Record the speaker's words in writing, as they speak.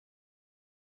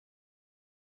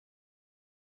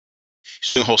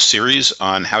He's doing a whole series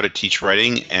on how to teach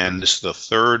writing, and this is the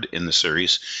third in the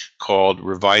series called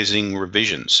Revising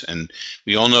Revisions. And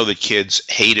we all know that kids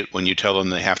hate it when you tell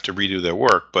them they have to redo their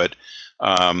work, but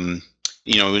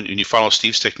you know, when you follow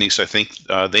Steve's techniques, I think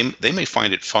they may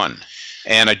find it fun.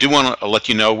 And I do want to let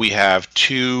you know we have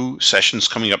 2 sessions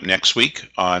coming up next week.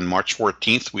 On March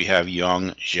 14th, we have Young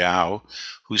Zhao,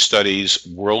 who studies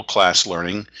world-class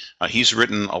learning. He's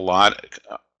written a lot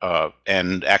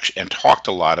and talked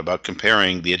a lot about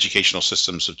comparing the educational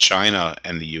systems of China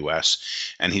and the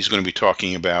U.S. And he's going to be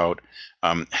talking about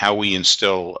how we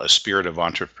instill a spirit of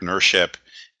entrepreneurship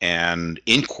and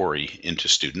inquiry into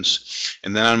students.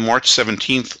 And then on March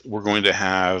 17th, we're going to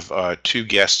have 2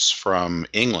 guests from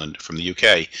England, from the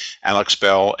UK, Alex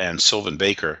Bell and Sylvan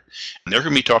Baker. And they're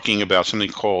going to be talking about something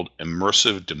called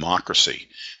immersive democracy,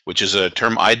 which is a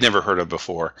term I'd never heard of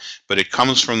before, but it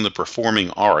comes from the performing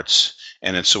arts,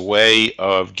 and it's a way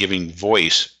of giving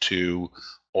voice to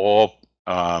all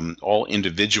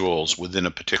individuals within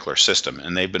a particular system.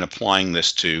 And they've been applying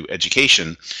this to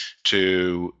education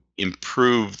to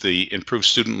improve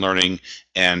student learning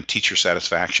and teacher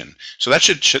satisfaction. So that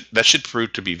should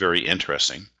prove to be very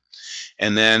interesting.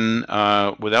 And then,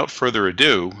 without further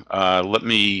ado, let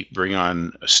me bring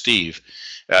on Steve.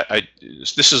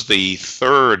 This is the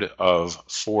third of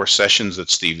 4 sessions that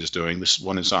Steve is doing. This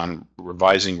one is on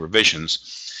revising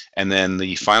revisions, and then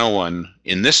the final one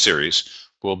in this series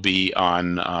will be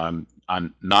on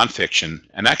nonfiction.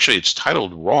 And actually, it's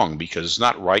titled wrong because it's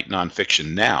not Write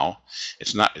Nonfiction Now.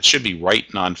 It's not. It should be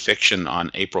Write Nonfiction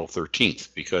on April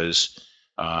 13th because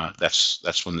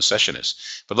that's when the session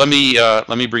is. But let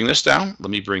me bring this down. Let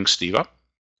me bring Steve up.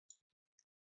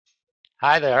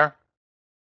 Hi there.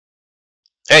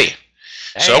 Hey.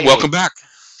 So welcome back.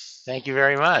 Thank you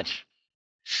very much.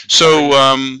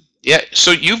 So yeah.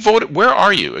 So you voted. Where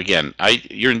are you again?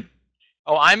 You're.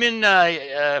 Oh, I'm in,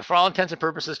 for all intents and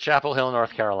purposes, Chapel Hill,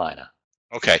 North Carolina.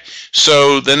 Okay.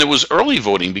 So then it was early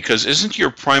voting because isn't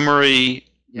your primary?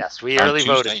 Yes, we early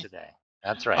voted today.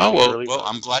 That's right. Oh well,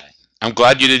 I'm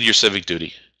glad you did your civic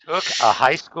duty. Took a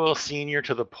high school senior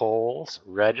to the polls,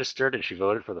 registered, and she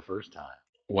voted for the first time.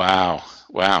 Wow.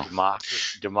 Wow.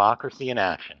 Democracy in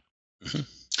action. Mm-hmm.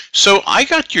 So I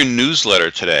got your newsletter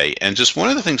today, and just one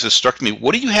of the things that struck me,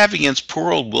 what do you have against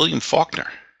poor old William Faulkner?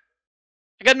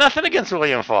 I got nothing against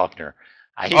William Faulkner.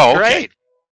 He's great. Okay.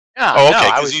 Yeah, oh, okay.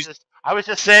 No, I was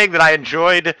just saying that I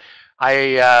enjoyed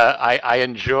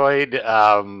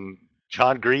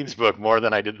John Green's book more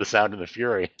than I did The Sound and the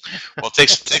Fury. Well,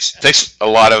 it takes a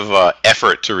lot of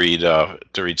effort to read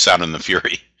Sound and the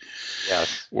Fury.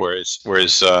 Yes.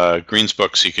 Whereas Green's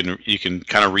books you can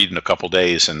kind of read in a couple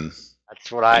days, and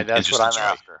that's what I'm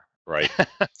after. Right.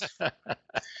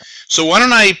 So why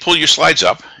don't I pull your slides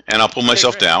up and I'll pull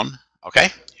myself down. Okay,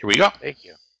 here we go. Thank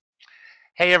you.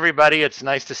 Hey everybody, it's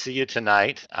nice to see you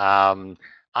tonight. I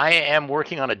am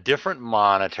working on a different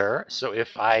monitor, so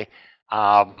if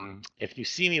you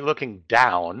see me looking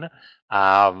down,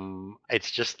 it's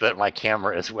just that my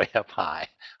camera is way up high.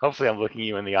 Hopefully I'm looking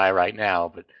you in the eye right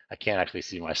now, but I can't actually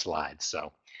see my slides,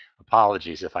 so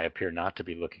apologies if I appear not to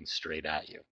be looking straight at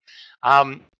you.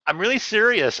 I'm really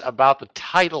serious about the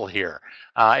title here.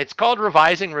 It's called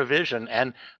Revising Revision,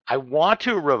 and I want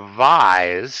to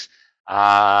revise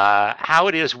how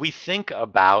it is we think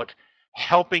about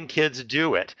helping kids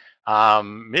do it.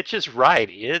 Mitch is right.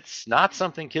 It's not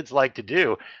something kids like to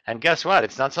do. And guess what?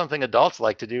 It's not something adults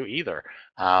like to do either.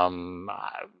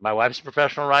 My wife's a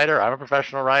professional writer. I'm a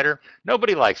professional writer.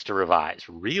 Nobody likes to revise,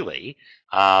 really.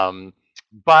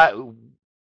 But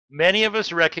many of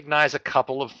us recognize a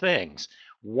couple of things.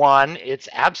 One, it's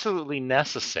absolutely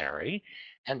necessary.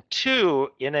 And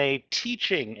 2, in a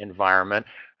teaching environment,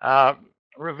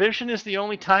 revision is the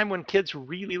only time when kids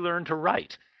really learn to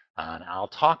write. And I'll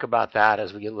talk about that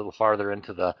as we get a little farther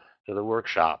into the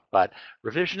workshop. But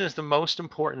revision is the most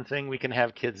important thing we can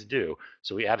have kids do.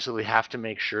 So we absolutely have to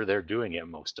make sure they're doing it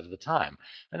most of the time.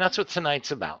 And that's what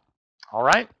tonight's about. All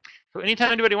right? So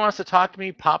anytime anybody wants to talk to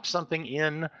me, pop something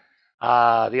in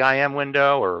the IM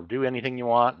window or do anything you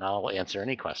want, and I'll answer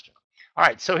any question. All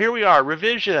right, so here we are,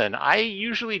 revision. I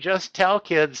usually just tell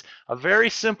kids a very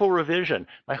simple revision.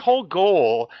 My whole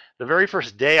goal, the very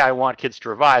first day I want kids to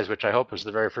revise, which I hope is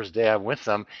the very first day I'm with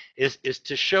them, is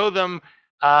to show them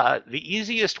the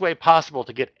easiest way possible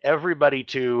to get everybody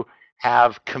to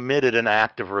have committed an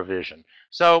active revision.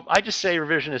 So I just say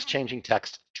revision is changing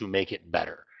text to make it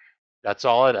better. That's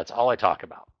all I talk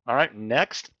about. All right,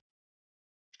 next.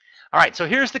 All right, so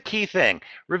here's the key thing.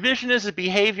 Revision is a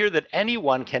behavior that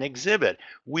anyone can exhibit.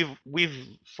 We've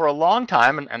for a long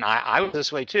time, and I was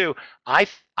this way too, I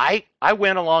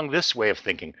went along this way of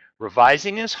thinking.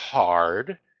 Revising is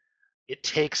hard. It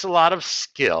takes a lot of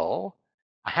skill.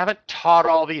 I haven't taught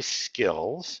all these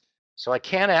skills, so I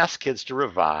can't ask kids to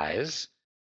revise,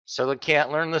 so they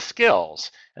can't learn the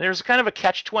skills. And there's kind of a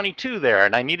catch-22 there,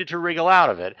 and I needed to wriggle out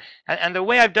of it. And the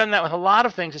way I've done that with a lot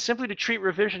of things is simply to treat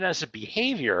revision as a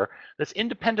behavior that's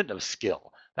independent of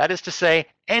skill. That is to say,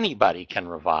 anybody can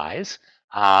revise.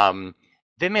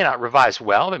 They may not revise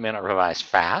well, they may not revise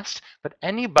fast, but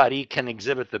anybody can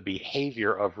exhibit the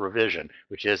behavior of revision,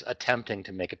 which is attempting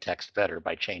to make a text better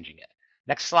by changing it.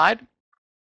 Next slide.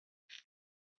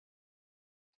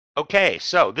 Okay,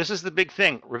 so this is the big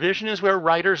thing. Revision is where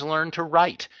writers learn to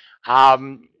write.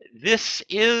 This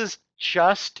is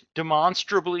just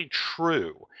demonstrably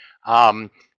true.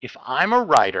 If I'm a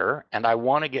writer and I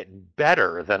want to get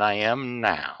better than I am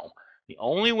now, the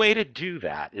only way to do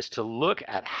that is to look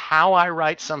at how I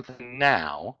write something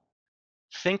now,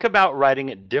 think about writing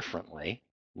it differently,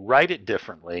 write it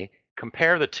differently,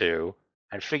 compare the two,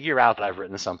 and figure out that I've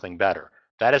written something better.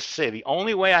 That is to say, the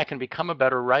only way I can become a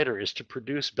better writer is to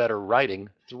produce better writing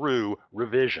through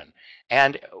revision.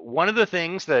 And one of the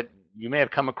things that you may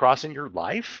have come across in your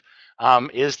life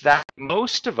is that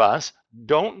most of us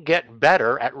don't get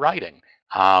better at writing.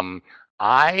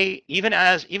 Even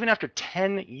after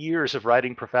 10 years of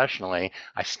writing professionally,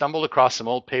 I stumbled across some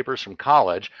old papers from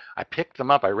college. I picked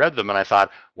them up, I read them, and I thought,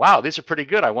 wow, these are pretty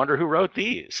good. I wonder who wrote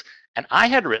these. And I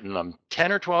had written them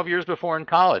 10 or 12 years before in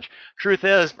college. Truth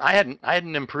is, I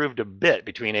hadn't improved a bit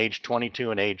between age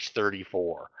 22 and age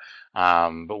 34.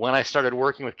 But when I started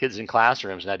working with kids in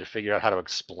classrooms and I had to figure out how to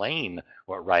explain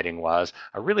what writing was,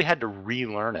 I really had to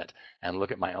relearn it and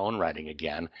look at my own writing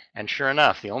again. And sure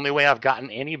enough, the only way I've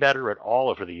gotten any better at all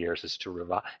over the years is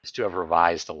to have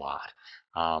revised a lot.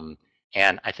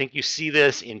 And I think you see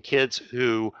this in kids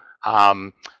who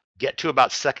get to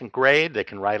about second grade, they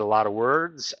can write a lot of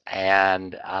words,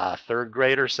 and third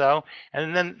grade or so,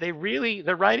 and then their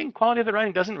quality of the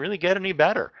writing doesn't really get any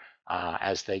better.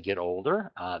 As they get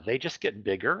older, they just get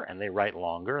bigger and they write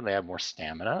longer and they have more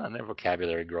stamina and their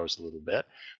vocabulary grows a little bit,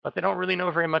 but they don't really know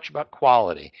very much about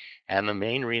quality. And the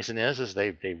main reason is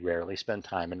they rarely spend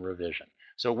time in revision.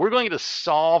 So we're going to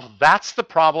solve, that's the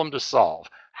problem to solve.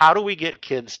 How do we get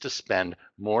kids to spend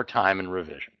more time in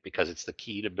revision? Because it's the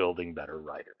key to building better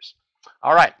writers.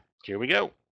 All right, here we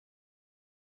go.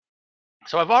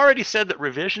 So I've already said that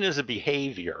revision is a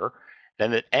behavior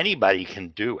and that anybody can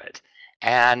do it,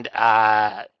 and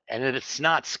that it's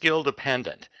not skill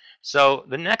dependent. So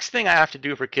the next thing I have to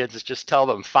do for kids is just tell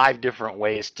them 5 different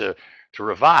ways to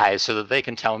revise so that they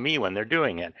can tell me when they're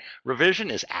doing it.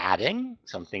 Revision is adding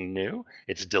something new.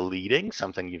 It's deleting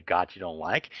something you've got you don't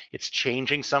like. It's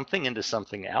changing something into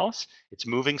something else. It's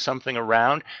moving something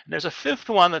around. And there's a 5th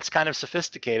one that's kind of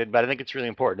sophisticated, but I think it's really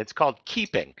important. It's called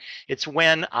keeping. It's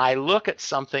when I look at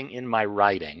something in my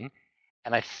writing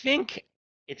and I think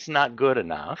it's not good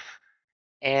enough,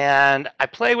 and I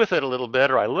play with it a little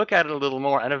bit or I look at it a little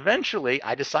more, and eventually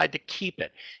I decide to keep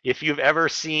it. If you've ever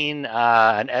seen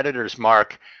an editor's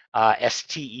mark,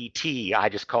 STET, I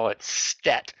just call it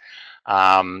STET.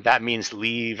 That means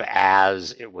leave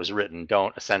as it was written.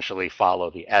 Don't essentially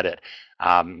follow the edit.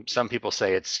 Some people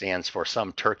say it stands for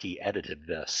some turkey edited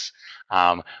this.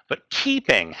 But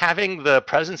keeping, having the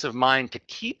presence of mind to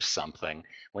keep something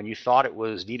when you thought it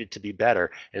was needed to be better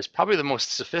is probably the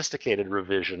most sophisticated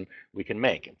revision we can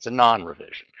make. It's a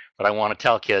non-revision. But I want to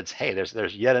tell kids, hey,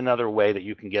 there's yet another way that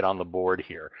you can get on the board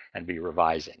here and be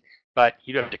revising. But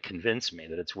you don't have to convince me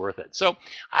that it's worth it. So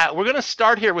we're going to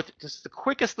start here with just the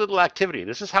quickest little activity.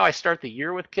 This is how I start the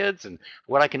year with kids and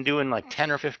what I can do in like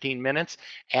 10 or 15 minutes.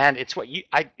 And it's what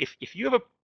if you have a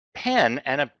pen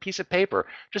and a piece of paper,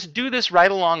 just do this right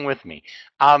along with me.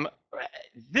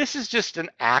 This is just an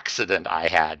accident I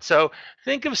had. So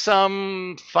think of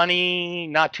some funny,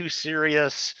 not too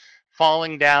serious,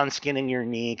 falling down, skinning your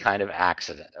knee kind of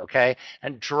accident, okay?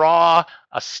 And draw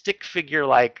a stick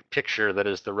figure-like picture that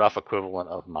is the rough equivalent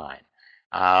of mine.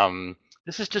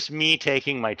 This is just me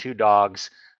taking my 2 dogs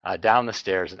down the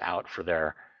stairs and out for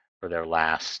their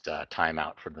last time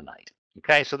out for the night.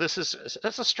 Okay, so that's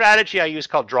a strategy I use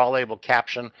called draw, label,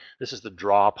 caption. This is the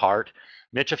draw part.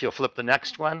 Mitch, if you'll flip the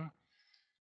next one.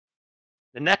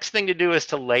 The next thing to do is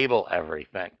to label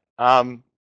everything.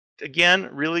 Again,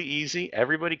 really easy.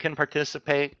 Everybody can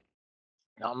participate.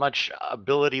 Not much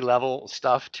ability level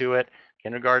stuff to it.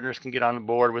 Kindergartners can get on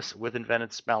board with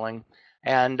invented spelling.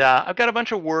 And I've got a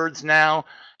bunch of words now,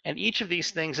 and each of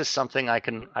these things is something I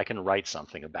can write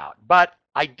something about. But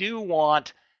I do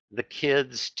want the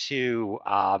kids to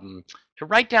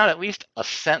write down at least a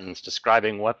sentence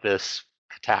describing what this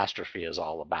catastrophe is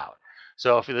all about.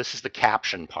 So if this is the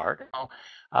caption part,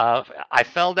 I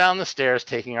fell down the stairs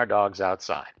taking our dogs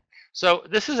outside. So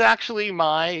this is actually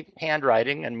my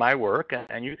handwriting and my work,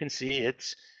 and you can see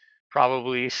it's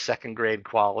probably second grade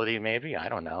quality, maybe. I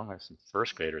don't know. There's some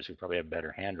first graders who probably have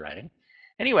better handwriting.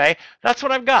 Anyway, that's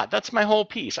what I've got. That's my whole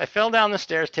piece. I fell down the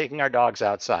stairs taking our dogs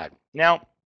outside. Now,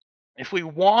 if we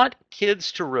want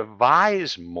kids to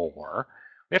revise more,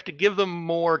 we have to give them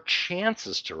more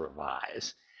chances to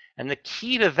revise. And the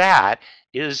key to that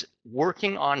is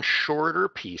working on shorter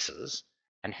pieces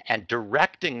and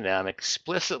directing them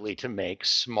explicitly to make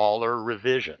smaller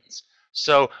revisions.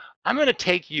 So I'm going to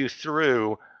take you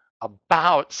through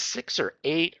about 6 or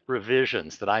 8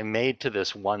 revisions that I made to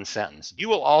this one sentence. You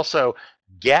will also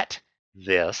get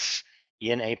this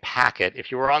in a packet.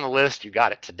 If you were on the list, you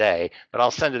got it today, but I'll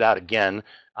send it out again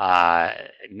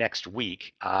next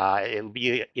week. It'll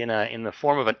be in the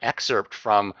form of an excerpt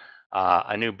from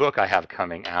a new book I have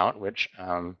coming out, which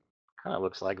kind of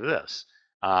looks like this.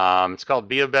 It's called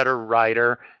Be a Better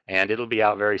Writer, and it'll be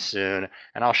out very soon.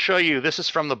 And I'll show you, this is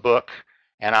from the book,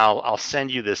 and I'll send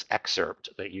you this excerpt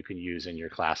that you can use in your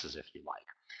classes if you like.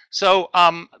 So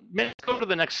let's go to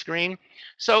the next screen.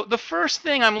 So the first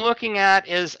thing I'm looking at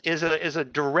is a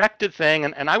directed thing,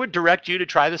 and I would direct you to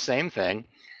try the same thing.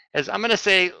 Is I'm going to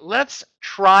say, let's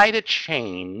try to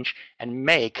change and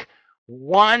make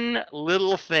one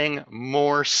little thing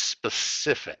more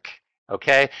specific.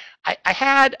 Okay,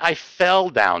 I fell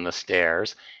down the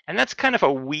stairs, and that's kind of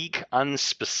a weak,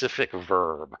 unspecific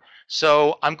verb.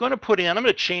 So I'm going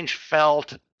to change fell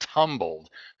to tumbled,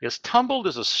 because tumbled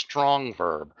is a strong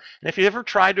verb. And if you ever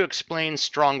tried to explain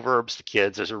strong verbs to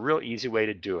kids, there's a real easy way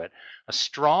to do it. A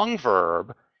strong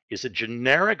verb is a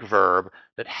generic verb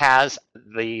that has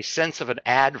the sense of an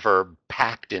adverb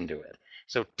packed into it.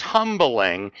 So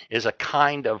tumbling is a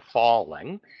kind of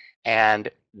falling,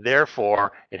 and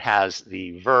therefore it has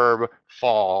the verb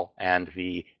fall and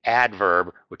the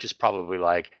adverb, which is probably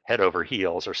like head over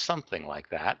heels or something like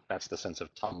that. That's the sense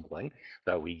of tumbling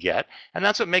that we get. And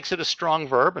that's what makes it a strong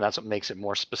verb, and that's what makes it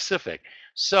more specific.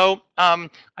 So I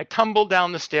tumbled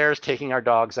down the stairs taking our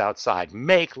dogs outside.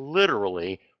 Make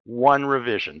literally one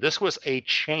revision. This was a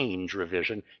change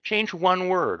revision. Change one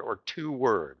word or 2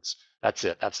 words. That's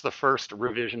it. That's the first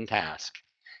revision task.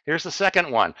 Here's the second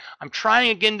one. I'm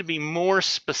trying again to be more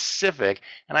specific,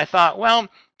 and I thought, well, I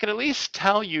could at least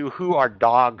tell you who our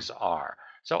dogs are.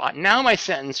 So now my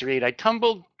sentence reads, I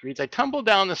tumbled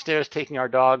down the stairs taking our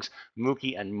dogs,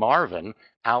 Mookie and Marvin,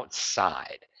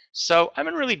 outside. So I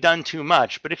haven't really done too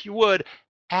much, but if you would,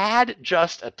 add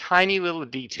just a tiny little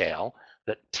detail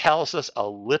that tells us a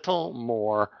little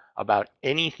more about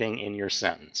anything in your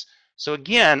sentence. So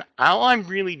again, all I'm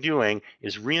really doing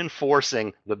is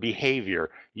reinforcing the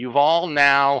behavior. You've all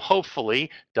now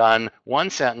hopefully done one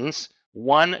sentence,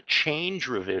 one change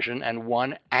revision, and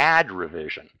one add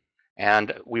revision.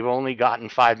 And we've only gotten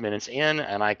 5 minutes in,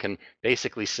 and I can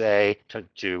basically say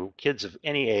to kids of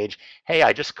any age, hey,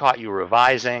 I just caught you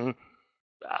revising.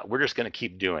 We're just going to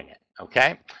keep doing it,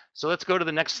 okay? So let's go to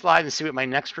the next slide and see what my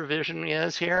next revision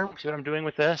is here. See what I'm doing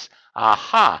with this?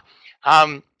 Aha.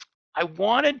 I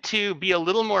wanted to be a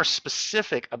little more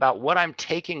specific about what I'm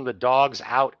taking the dogs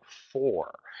out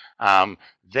for.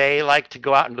 They like to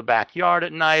go out in the backyard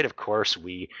at night. Of course,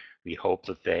 we hope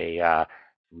that they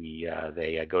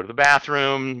go to the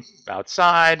bathroom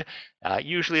outside.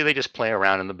 Usually they just play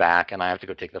around in the back, and I have to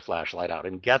go take the flashlight out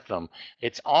and get them.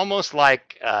 It's almost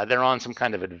like they're on some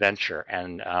kind of adventure,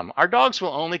 and our dogs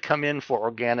will only come in for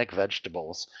organic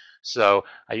vegetables. So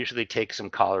I usually take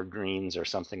some collard greens or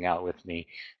something out with me.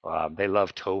 They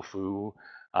love tofu,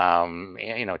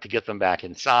 to get them back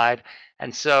inside.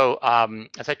 And so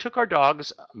as I took our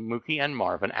dogs, Mookie and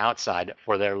Marvin, outside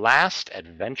for their last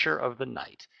adventure of the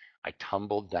night, I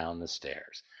tumbled down the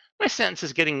stairs. My sentence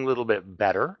is getting a little bit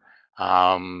better.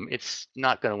 It's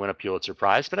not going to win a Pulitzer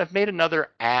Prize, but I've made another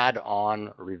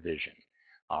add-on revision.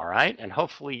 All right, and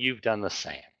hopefully you've done the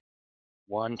same.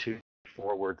 1, 2,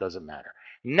 4 word, doesn't matter.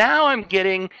 Now I'm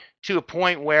getting to a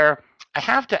point where I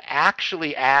have to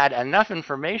actually add enough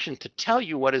information to tell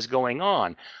you what is going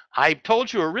on. I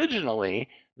told you originally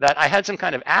that I had some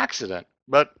kind of accident,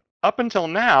 but up until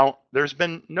now, there's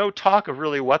been no talk of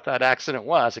really what that accident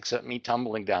was, except me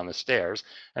tumbling down the stairs.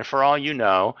 And for all you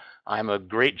know, I'm a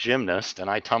great gymnast, and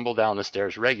I tumble down the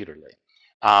stairs regularly.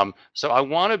 So I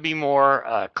want to be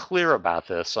more clear about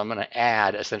this. So I'm going to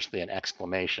add essentially an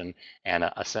exclamation and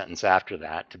a sentence after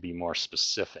that to be more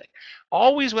specific.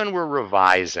 Always when we're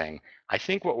revising, I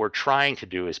think what we're trying to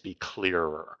do is be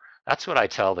clearer. That's what I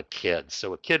tell the kids.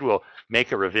 So a kid will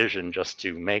make a revision just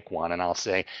to make one, and I'll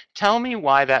say, tell me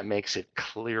why that makes it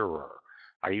clearer.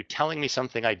 Are you telling me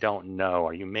something I don't know?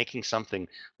 Are you making something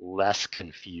less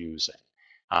confusing?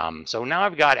 So now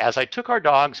I've got, as I took our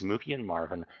dogs, Mookie and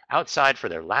Marvin, outside for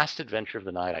their last adventure of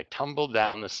the night, I tumbled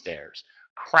down the stairs.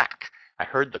 Crack! I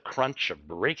heard the crunch of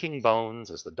breaking bones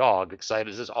as the dog,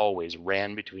 excited as always,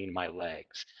 ran between my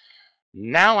legs.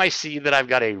 Now I see that I've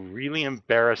got a really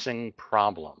embarrassing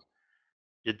problem.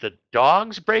 Did the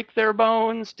dogs break their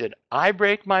bones? Did I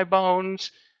break my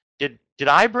bones? Did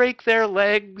I break their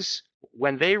legs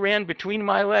when they ran between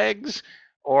my legs?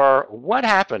 Or what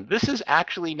happened? This is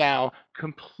actually now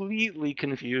completely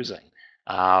confusing.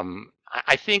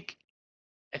 I think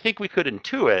we could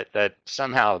intuit that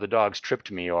somehow the dogs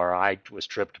tripped me or I was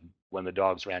tripped when the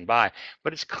dogs ran by,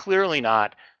 but it's clearly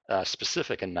not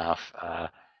specific enough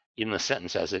in the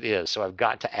sentence as it is. So I've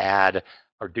got to add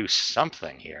or do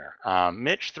something here.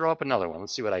 Mitch, throw up another one.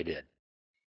 Let's see what I did.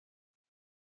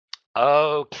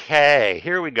 Okay,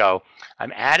 here we go.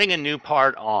 I'm adding a new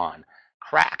part on.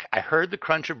 Crack. I heard the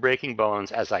crunch of breaking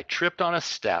bones as I tripped on a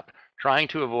step, trying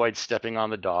to avoid stepping on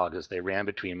the dog as they ran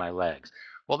between my legs.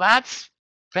 Well, that's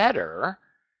better,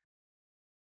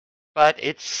 but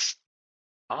it's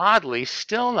oddly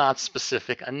still not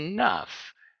specific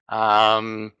enough.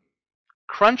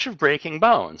 Crunch of breaking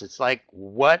bones. It's like,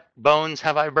 what bones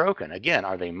have I broken? Again,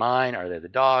 are they mine? Are they the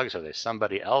dogs? Are they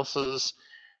somebody else's?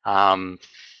 Um,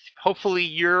 Hopefully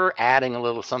you're adding a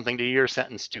little something to your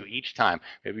sentence too each time.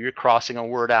 Maybe you're crossing a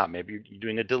word out. Maybe you're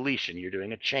doing a deletion. You're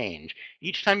doing a change.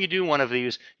 Each time you do one of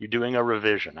these, you're doing a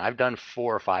revision. I've done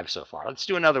 4 or 5 so far. Let's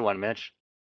do another one, Mitch.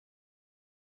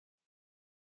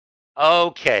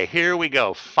 Okay, here we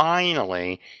go.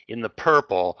 Finally, in the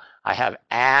purple, I have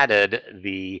added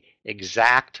the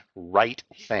exact right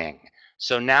thing.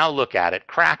 So now look at it.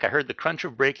 Crack, I heard the crunch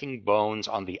of breaking bones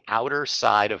on the outer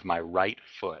side of my right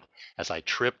foot as I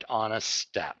tripped on a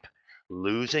step,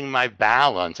 losing my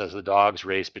balance as the dogs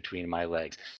raced between my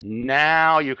legs.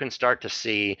 Now you can start to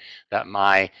see that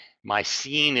my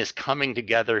scene is coming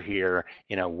together here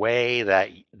in a way that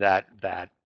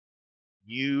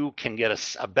you can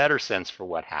get a better sense for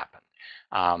what happened.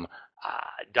 Um,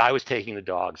 I was taking the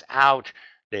dogs out.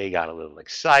 They got a little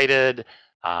excited.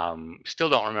 Still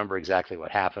don't remember exactly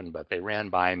what happened, but they ran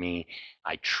by me.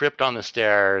 I tripped on the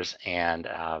stairs and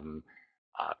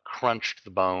crunched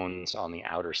the bones on the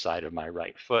outer side of my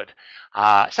right foot.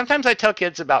 Sometimes I tell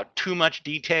kids about too much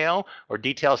detail or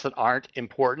details that aren't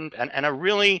important. And a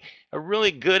really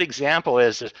good example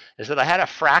is that I had a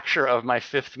fracture of my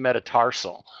fifth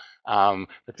metatarsal.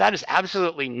 But that is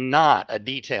absolutely not a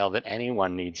detail that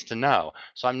anyone needs to know.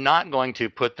 So I'm not going to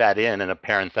put that in a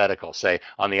parenthetical, say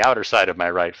on the outer side of my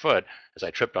right foot, as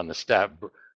I tripped on the step,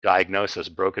 diagnosis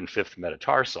broken fifth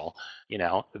metatarsal.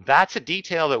 That's a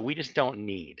detail that we just don't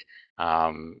need.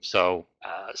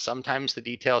 Sometimes the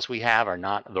details we have are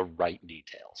not the right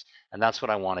details. And that's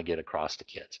what I want to get across to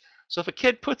kids. So if a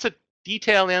kid puts a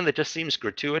detail in that just seems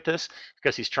gratuitous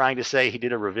because he's trying to say he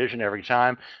did a revision every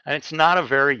time, and it's not a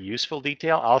very useful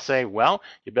detail, I'll say, well,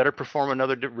 you better perform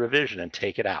another revision and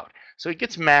take it out. So he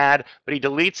gets mad, but he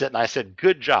deletes it, and I said,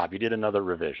 good job, you did another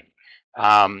revision.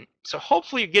 So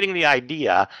hopefully you're getting the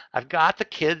idea. I've got the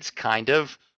kids kind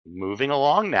of moving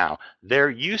along now.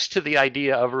 They're used to the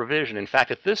idea of revision. In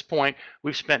fact, at this point,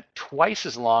 we've spent twice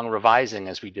as long revising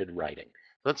as we did writing.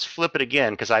 Let's flip it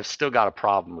again because I've still got a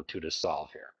problem or two to solve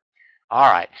here. All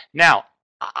right. Now,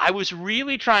 I was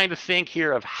really trying to think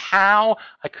here of how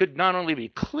I could not only be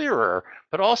clearer,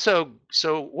 but also,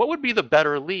 so what would be the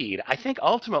better lead? I think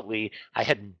ultimately I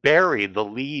had buried the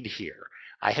lead here.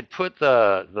 I had put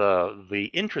the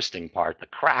interesting part, the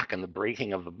crack and the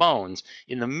breaking of the bones,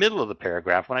 in the middle of the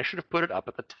paragraph when I should have put it up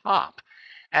at the top.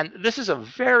 And this is a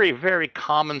very, very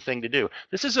common thing to do.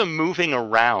 This is a moving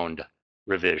around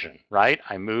revision, right?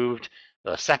 I moved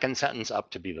the second sentence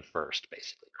up to be the first,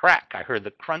 basically. Crack, I heard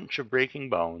the crunch of breaking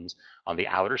bones on the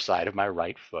outer side of my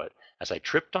right foot as I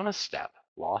tripped on a step,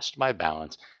 lost my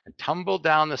balance, and tumbled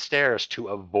down the stairs to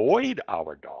avoid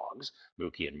our dogs,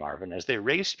 Mookie and Marvin, as they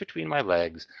raced between my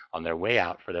legs on their way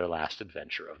out for their last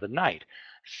adventure of the night.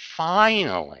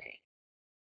 Finally,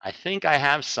 I think I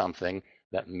have something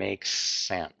that makes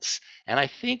sense. And I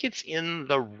think it's in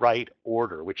the right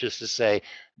order, which is to say,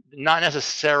 not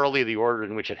necessarily the order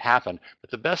in which it happened,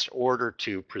 but the best order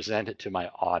to present it to my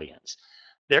audience.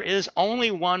 There is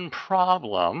only one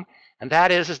problem, and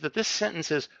that is that this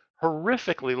sentence is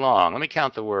horrifically long. Let me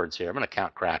count the words here. I'm going to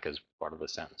count crack as part of the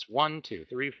sentence. 1, 2,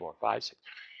 3, 4, 5, 6,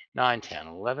 9, 10,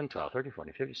 11, 12, 13,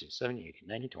 14, 15, 16, 17, 18,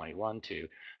 19, 20, 1, 2,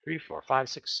 3, 4, 5,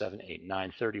 6, 7, 8,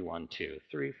 9, 31, 2,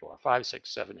 3, 4, 5,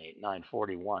 6, 7, 8, 9,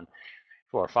 41,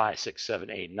 4, 5, 6, 7,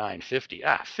 8, 9, 50.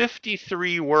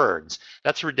 53 words.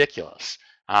 That's ridiculous.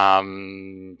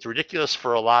 It's ridiculous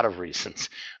for a lot of reasons,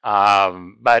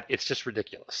 but it's just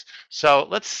ridiculous. So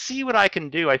let's see what I can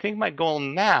do. I think my goal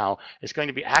now is going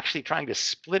to be actually trying to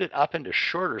split it up into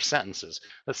shorter sentences.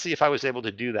 Let's see if I was able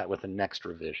to do that with the next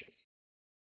revision.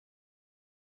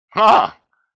 Huh.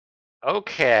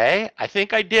 Okay, I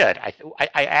think I did.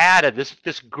 I added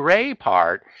this gray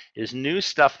part is new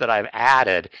stuff that I've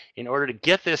added in order to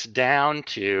get this down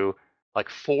to like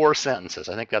 4 sentences.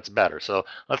 I think that's better. So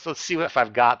let's see if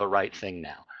I've got the right thing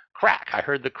now. Crack, I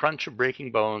heard the crunch of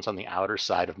breaking bones on the outer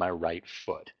side of my right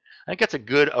foot. I think that's a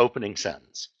good opening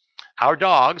sentence. Our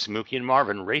dogs, Mookie and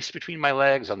Marvin, raced between my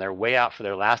legs on their way out for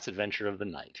their last adventure of the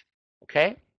night.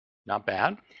 Okay, not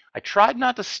bad. I tried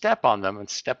not to step on them and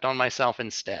stepped on myself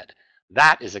instead.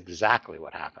 That is exactly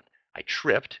what happened. I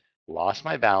tripped, lost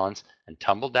my balance, and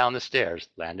tumbled down the stairs,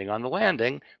 landing on the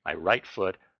landing, my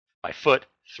foot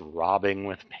throbbing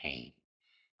with pain.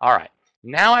 All right,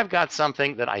 now I've got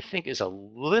something that I think is a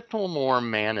little more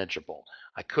manageable.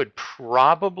 I could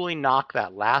probably knock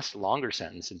that last longer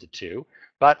sentence into 2,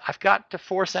 but I've got to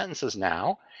 4 sentences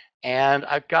now, and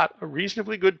I've got a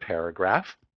reasonably good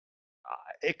paragraph.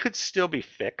 It could still be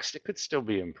fixed. It could still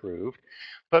be improved.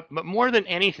 But more than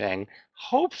anything,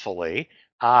 hopefully,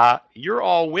 you're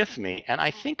all with me. And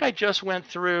I think I just went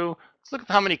through, let's look at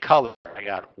how many colors. I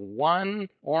got 1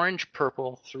 orange,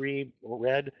 purple, 3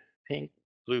 red, pink,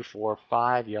 blue 4,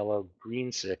 5 yellow,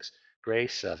 green 6, gray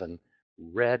 7,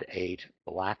 red 8,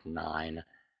 black 9.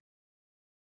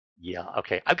 Yeah,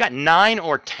 okay. I've got 9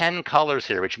 or 10 colors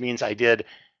here, which means I did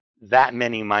that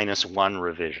many -1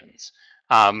 revisions.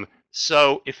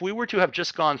 So if we were to have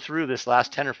just gone through this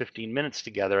last 10 or 15 minutes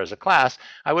together as a class,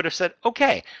 I would have said,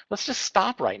 okay, let's just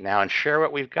stop right now and share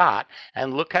what we've got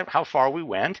and look at how far we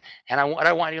went. And what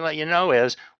I want to let you know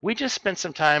is we just spent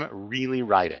some time really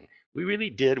writing. We really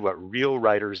did what real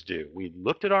writers do. We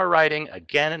looked at our writing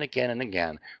again and again and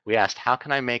again. We asked, how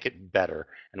can I make it better?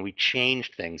 And we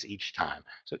changed things each time.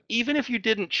 So even if you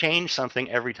didn't change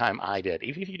something every time I did,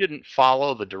 even if you didn't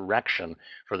follow the direction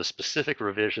for the specific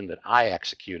revision that I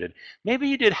executed, maybe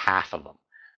you did half of them.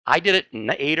 I did it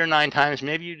 8 or 9 times.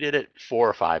 Maybe you did it 4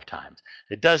 or 5 times.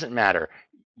 It doesn't matter.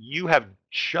 You have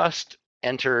just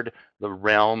entered the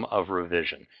realm of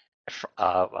revision.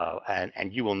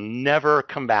 And you will never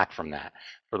come back from that.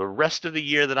 For the rest of the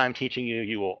year that I'm teaching you,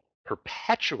 you will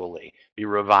perpetually be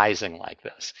revising like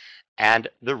this. And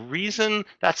the reason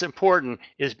that's important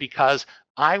is because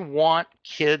I want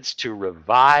kids to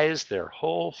revise their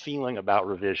whole feeling about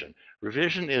revision.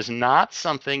 Revision is not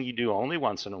something you do only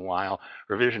once in a while.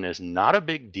 Revision is not a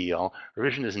big deal.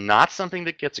 Revision is not something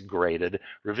that gets graded.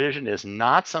 Revision is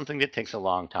not something that takes a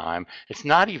long time. It's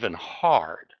not even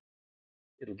hard.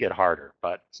 It'll get harder,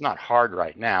 but it's not hard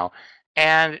right now.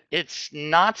 And it's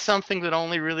not something that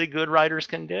only really good writers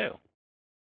can do.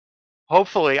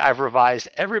 Hopefully, I've revised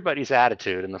everybody's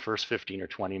attitude in the first 15 or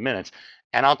 20 minutes.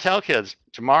 And I'll tell kids,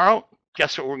 tomorrow,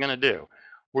 guess what we're going to do?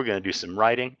 We're going to do some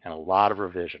writing and a lot of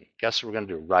revision. Guess what we're going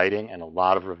to do? Writing and a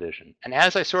lot of revision. And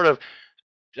as I sort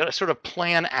of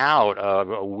plan out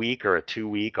a week or a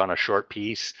 2-week on a short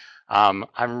piece, I'm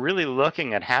really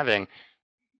looking at having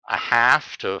a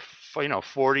half to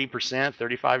 40%,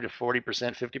 35 to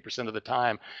 40%, 50% of the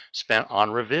time spent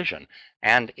on revision.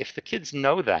 And if the kids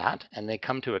know that and they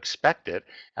come to expect it,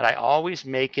 and I always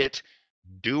make it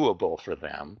doable for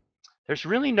them, there's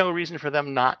really no reason for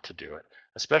them not to do it,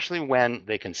 especially when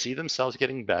they can see themselves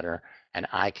getting better and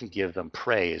I can give them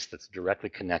praise that's directly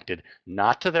connected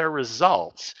not to their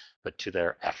results, but to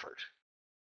their effort.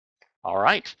 All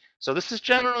right, so this is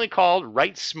generally called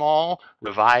write small,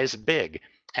 revise big.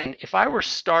 And if I were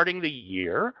starting the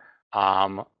year,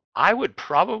 I would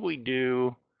probably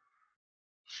do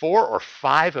 4 or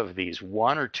 5 of these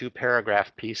 1 or 2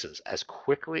 paragraph pieces as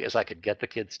quickly as I could get the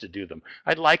kids to do them.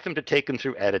 I'd like them to take them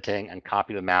through editing and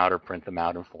copy them out or print them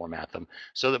out and format them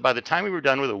so that by the time we were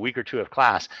done with a week or 2 of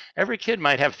class, every kid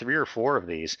might have 3 or 4 of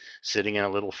these sitting in a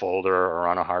little folder or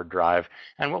on a hard drive.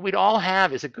 And what we'd all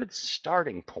have is a good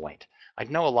starting point. I'd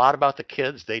know a lot about the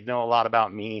kids. They'd know a lot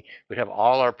about me. We'd have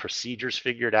all our procedures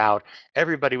figured out.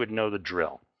 Everybody would know the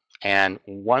drill. And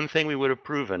one thing we would have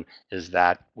proven is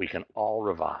that we can all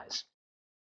revise.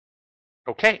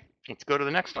 Okay, let's go to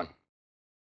the next one.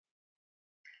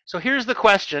 So here's the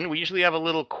question. We usually have a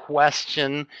little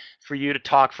question for you to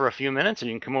talk for a few minutes, and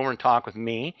you can come over and talk with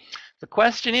me. The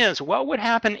question is, what would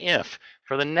happen if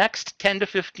for the next 10 to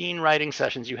 15 writing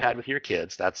sessions you had with your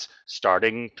kids, that's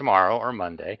starting tomorrow or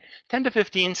Monday, 10 to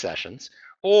 15 sessions,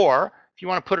 or if you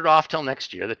want to put it off till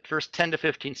next year, the first 10 to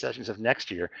 15 sessions of next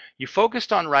year, you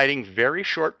focused on writing very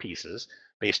short pieces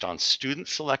based on student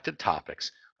selected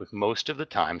topics with most of the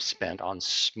time spent on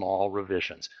small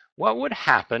revisions. What would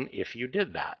happen if you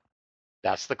did that?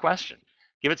 That's the question.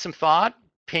 Give it some thought.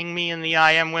 Ping me in the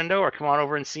IM window or come on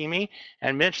over and see me.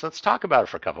 And Mitch, let's talk about it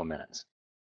for a couple of minutes.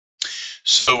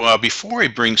 So before I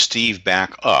bring Steve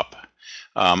back up,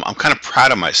 I'm kind of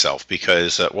proud of myself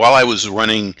because while I was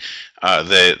running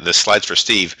the slides for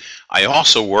Steve, I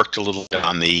also worked a little bit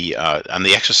on the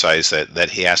exercise that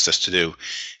he asked us to do,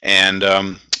 and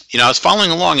I was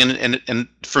following along, and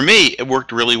for me it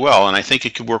worked really well, and I think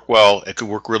it could work well. It could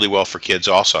work really well for kids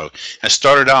also. I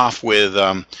started off with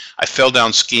I fell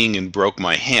down skiing and broke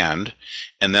my hand,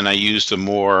 and then I used a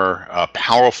more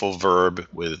powerful verb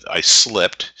with I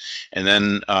slipped, and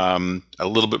then a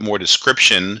little bit more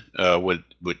description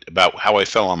about how I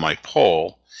fell on my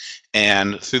pole.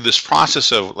 And through this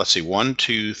process of, let's see, 1,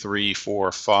 2, 3,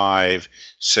 4, 5,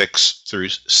 6 through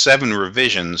 7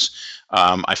 revisions,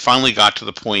 I finally got to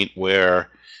the point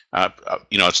where,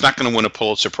 it's not going to win a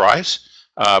Pulitzer Prize,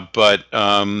 but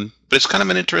it's kind of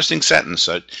an interesting sentence.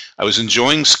 I was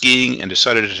enjoying skiing and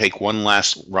decided to take one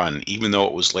last run, even though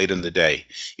it was late in the day.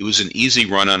 It was an easy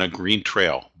run on a green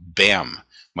trail. Bam!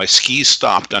 My skis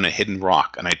stopped on a hidden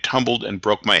rock, and I tumbled and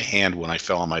broke my hand when I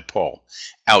fell on my pole.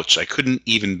 Ouch, I couldn't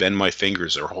even bend my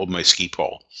fingers or hold my ski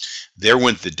pole. There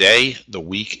went the day, the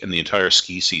week, and the entire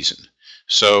ski season.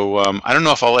 So I don't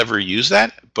know if I'll ever use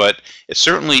that, but it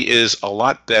certainly is a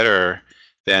lot better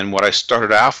than what I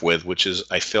started off with, which is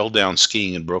I fell down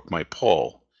skiing and broke my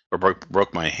pole, or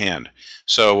broke my hand.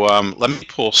 So let me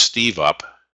pull Steve up,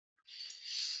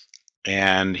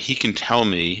 and he can tell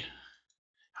me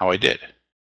how I did.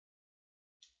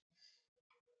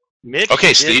 Mitch,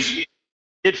 okay, Steve.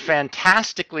 Did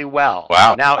fantastically well.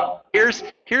 Wow. Now, here's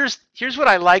what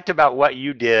I liked about what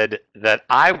you did that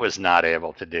I was not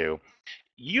able to do.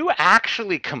 You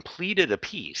actually completed a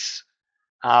piece.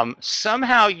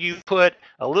 Somehow you put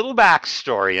a little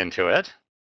backstory into it.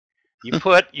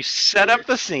 You set up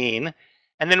the scene,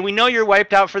 and then we know you're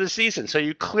wiped out for the season. So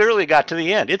you clearly got to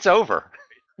the end. It's over.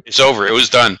 It's over. It was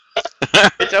done.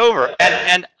 It's over,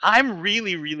 and I'm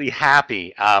really, really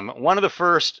happy. One of the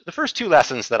first 2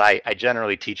 lessons that I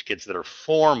generally teach kids that are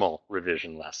formal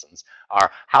revision lessons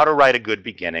are how to write a good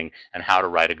beginning and how to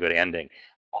write a good ending.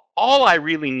 All I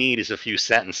really need is a few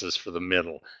sentences for the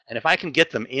middle, and if I can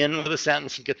get them in with a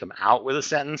sentence and get them out with a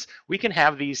sentence, we can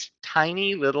have these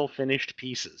tiny little finished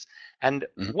pieces. And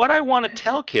what I want to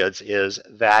tell kids is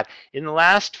that in the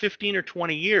last 15 or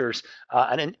 20 years,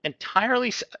 an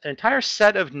entire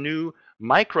set of new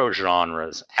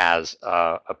microgenres has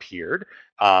appeared.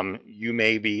 You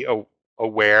may be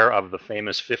aware of the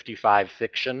famous 55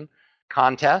 fiction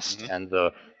contest and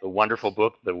the wonderful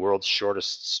book, The World's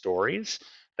Shortest Stories.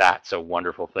 That's a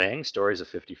wonderful thing, stories of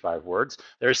 55 words.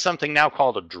 There's something now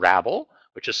called a drabble,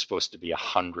 which is supposed to be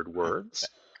 100 words.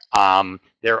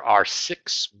 There are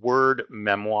 6-word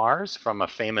memoirs from a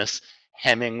famous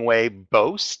Hemingway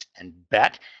boast and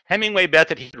bet. Hemingway bet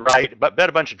that he could write, but bet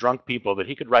a bunch of drunk people that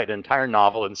he could write an entire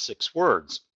novel in 6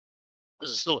 words. This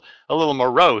is still a little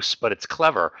morose, but it's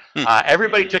clever.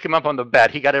 Everybody took him up on the bet.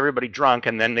 He got everybody drunk,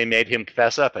 and then they made him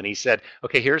fess up, and he said,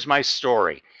 okay, here's my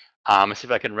story. Let's see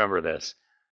if I can remember this.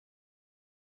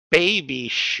 Baby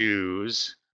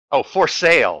shoes, for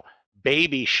sale,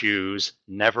 baby shoes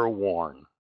never worn.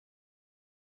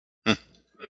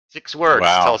 6 words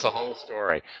tell us a whole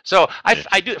story. So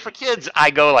I do for kids.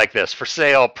 I go like this: for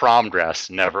sale, prom dress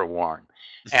never worn,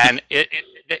 and it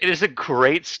is a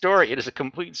great story. It is a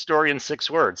complete story in 6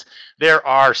 words. There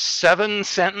are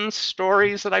 7-sentence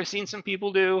stories that I've seen some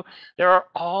people do. There are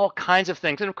all kinds of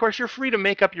things, and of course, you're free to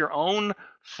make up your own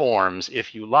forms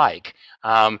if you like.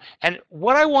 And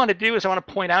what I want to do is I want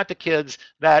to point out to kids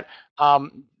that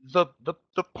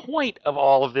the point of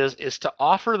all of this is to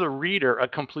offer the reader a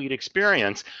complete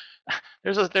experience.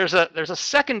 There's a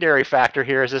secondary factor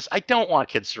here. Is this? I don't want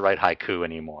kids to write haiku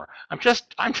anymore. I'm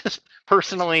just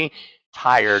personally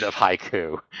tired of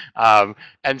haiku,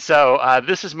 and so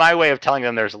this is my way of telling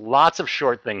them there's lots of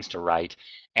short things to write,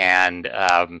 and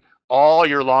all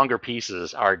your longer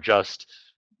pieces are just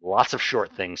lots of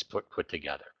short things put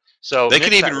together. So they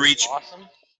could even reach. Awesome.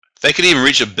 They could even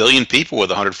reach 1 billion people with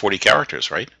 140 characters,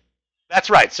 right? That's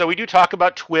right. So we do talk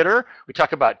about Twitter. We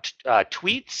talk about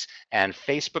tweets and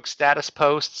Facebook status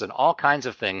posts and all kinds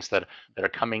of things that are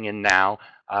coming in now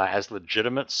as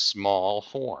legitimate small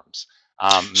forms.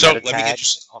 So let me get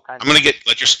I'm going to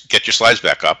get your slides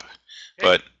back up.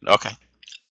 Okay. But okay.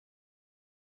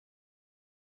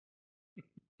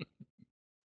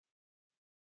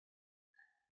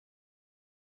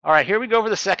 All right, here we go for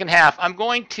the second half. I'm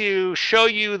going to show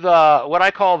you what I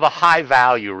call the high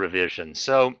value revision.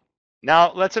 So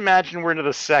Now, let's imagine we're into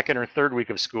the second or third week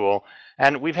of school,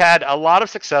 and we've had a lot of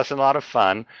success and a lot of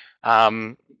fun.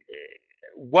 Um,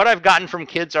 what I've gotten from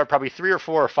kids are probably 3 or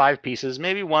 4 or 5 pieces.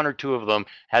 Maybe one or two of them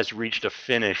has reached a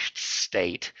finished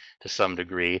state to some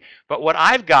degree. But what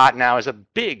I've got now is a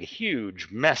big, huge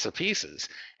mess of pieces,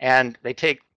 and they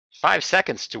take 5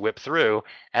 seconds to whip through,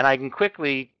 and I can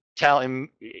quickly tell him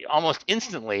almost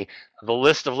instantly the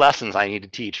list of lessons I need to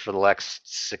teach for the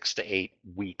next 6 to 8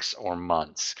 weeks or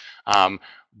months.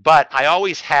 But I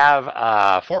always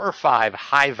have 4 or 5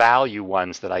 high value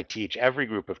ones that I teach every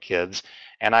group of kids.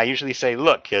 And I usually say,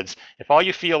 look, kids, if all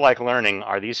you feel like learning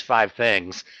are these 5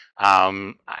 things,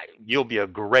 you'll be a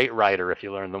great writer if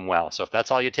you learn them well. So if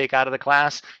that's all you take out of the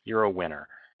class, you're a winner.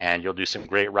 And you'll do some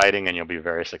great writing and you'll be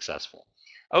very successful.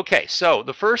 Okay, so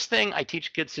the first thing I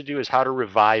teach kids to do is how to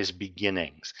revise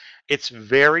beginnings. It's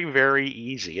very, very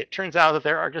easy. It turns out that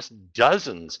there are just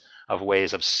dozens of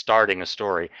ways of starting a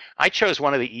story. I chose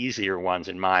one of the easier ones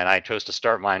in mine. I chose to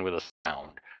start mine with a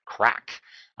sound, crack.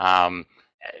 Um,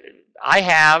 I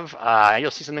have, you'll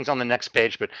see some things on the next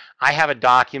page, but I have a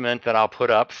document that I'll put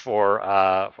up for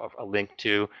a link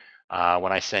to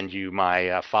when I send you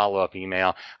my follow-up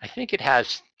email. I think it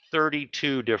has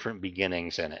 32 different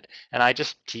beginnings in it. And I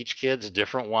just teach kids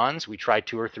different ones. We try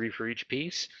 2 or 3 for each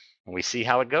piece, and we see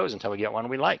how it goes until we get one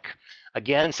we like.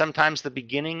 Again, sometimes the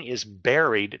beginning is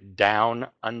buried down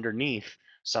underneath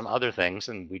some other things,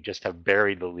 and we just have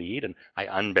buried the lead, and I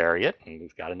unbury it, and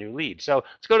we've got a new lead. So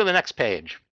let's go to the next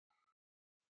page.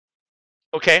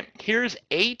 Okay, here's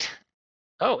 8.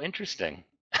 Oh, interesting.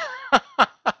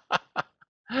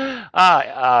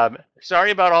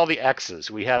 Sorry about all the X's.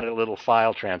 We had a little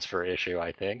file transfer issue,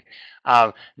 I think.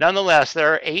 Nonetheless,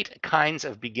 there are 8 kinds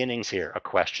of beginnings here. A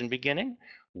question beginning.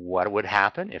 What would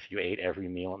happen if you ate every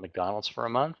meal at McDonald's for a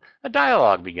month? A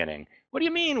dialogue beginning. What do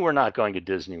you mean we're not going to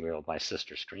Disney World? My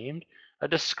sister screamed. A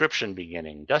description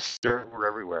beginning. Dust and dirt were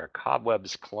everywhere.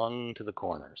 Cobwebs clung to the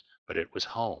corners, but it was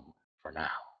home for now.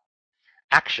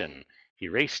 Action. He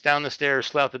raced down the stairs,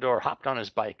 flew out the door, hopped on his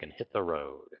bike, and hit the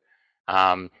road.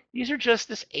 These are just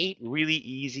this 8 really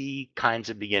easy kinds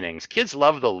of beginnings. Kids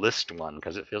love the list one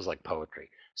because it feels like poetry.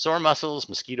 Sore muscles,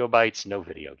 mosquito bites, no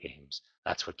video games.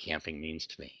 That's what camping means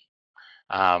to me.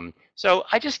 So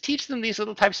I just teach them these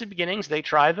little types of beginnings. They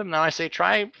try them. Now I say,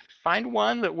 find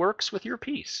one that works with your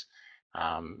piece.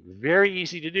 Very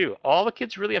easy to do. All the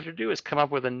kids really have to do is come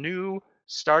up with a new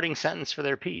starting sentence for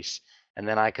their piece, and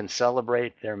then I can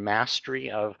celebrate their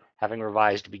mastery of having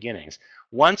revised beginnings.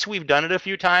 Once we've done it a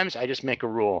few times, I just make a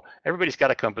rule. Everybody's got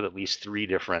to come up with at least 3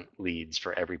 different leads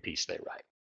for every piece they write.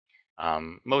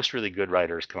 Most really good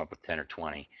writers come up with 10 or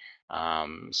 20.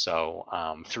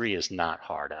 3 is not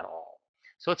hard at all.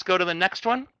 So let's go to the next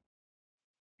one.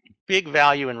 Big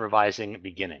value in revising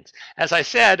beginnings. As I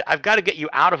said, I've got to get you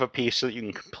out of a piece so that you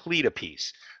can complete a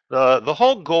piece. The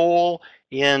whole goal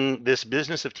in this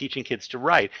business of teaching kids to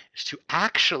write is to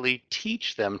actually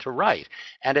teach them to write.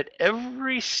 And at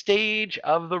every stage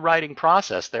of the writing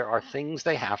process, there are things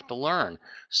they have to learn.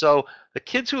 So the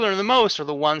kids who learn the most are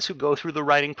the ones who go through the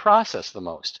writing process the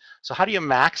most. So how do you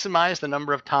maximize the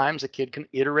number of times a kid can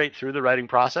iterate through the writing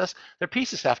process? Their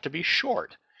pieces have to be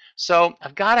short. So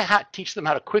I've got to teach them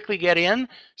how to quickly get in,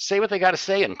 say what they got to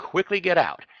say, and quickly get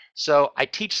out. So I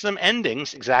teach them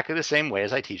endings exactly the same way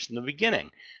as I teach them the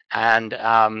beginning. And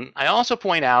I also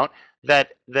point out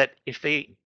that if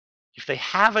they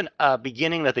have a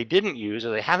beginning that they didn't use,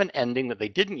 or they have an ending that they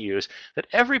didn't use, that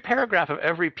every paragraph of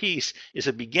every piece is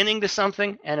a beginning to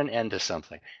something and an end to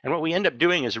something. And what we end up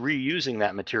doing is reusing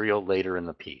that material later in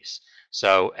the piece.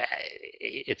 So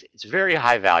it's very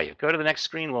high value. Go to the next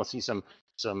screen. We'll see some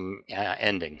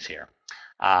endings here.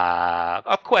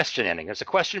 A question ending. There's a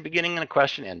question beginning and a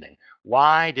question ending.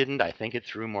 Why didn't I think it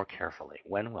through more carefully?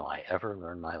 When will I ever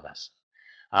learn my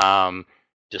lesson?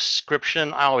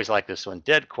 Description. I always like this one.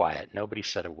 Dead quiet. Nobody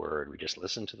said a word. We just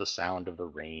listened to the sound of the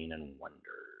rain and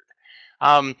wondered.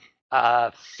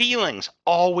 Feelings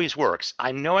always works.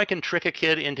 I know I can trick a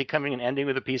kid into coming and ending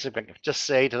with a piece of, just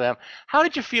say to them, how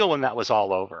did you feel when that was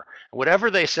all over? Whatever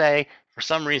they say, for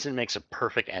some reason, makes a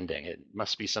perfect ending. It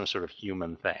must be some sort of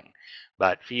human thing.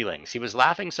 But feelings. He was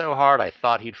laughing so hard I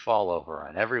thought he'd fall over,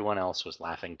 and everyone else was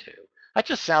laughing too. That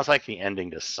just sounds like the ending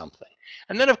to something.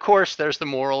 And then, of course, there's the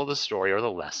moral of the story or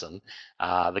the lesson.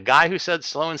 The guy who said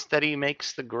slow and steady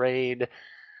makes the grade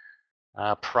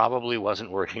probably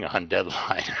wasn't working on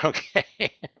deadline.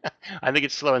 Okay. I think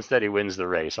it's slow and steady wins the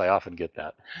race. I often get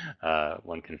that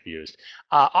one confused.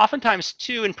 Oftentimes,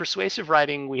 too, in persuasive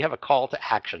writing, we have a call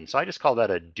to action. So I just call that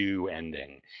a do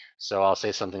ending. So I'll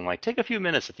say something like, take a few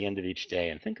minutes at the end of each day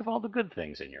and think of all the good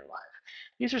things in your life.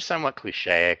 These are somewhat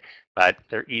cliche. but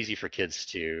they're easy for kids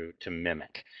to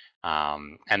mimic.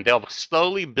 And they'll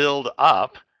slowly build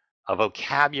up a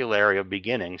vocabulary of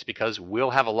beginnings because we'll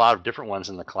have a lot of different ones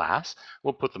in the class.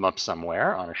 We'll put them up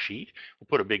somewhere on a sheet. We'll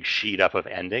put a big sheet up of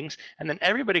endings, and then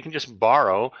everybody can just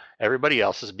borrow everybody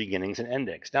else's beginnings and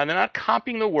endings. Now, they're not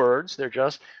copying the words, they're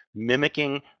just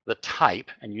mimicking the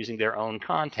type and using their own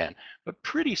content. But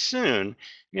pretty soon,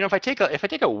 if I take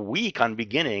a week on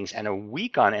beginnings and a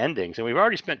week on endings, and we've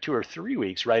already spent 2 or 3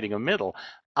 weeks writing a middle,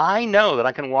 I know that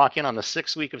I can walk in on the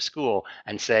 6th week of school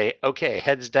and say, okay,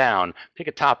 heads down, pick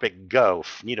a topic, go.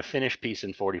 Need a finished piece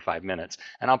in 45 minutes.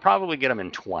 And I'll probably get them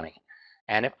in 20.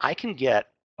 And if I can get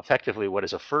effectively what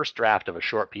is a first draft of a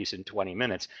short piece in 20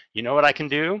 minutes, you know what I can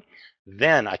do?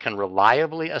 Then I can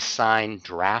reliably assign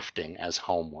drafting as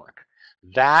homework.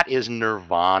 That is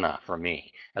nirvana for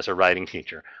me as a writing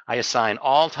teacher. I assign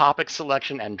all topic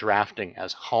selection and drafting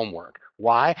as homework.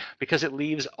 Why? Because it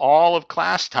leaves all of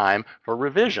class time for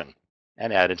revision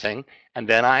and editing, and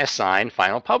then I assign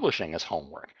final publishing as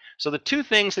homework. So the two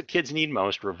things that kids need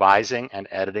most, revising and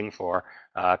editing for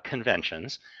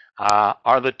conventions,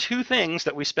 are the two things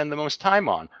that we spend the most time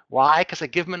on. Why? Because I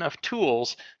give them enough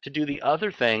tools to do the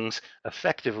other things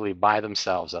effectively by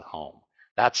themselves at home.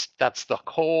 That's the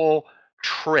whole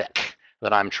trick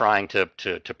that I'm trying to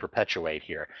perpetuate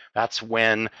here. That's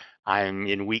when I'm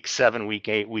in week 7, week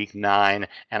 8, week 9,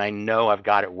 and I know I've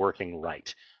got it working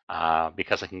right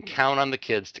because I can count on the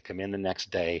kids to come in the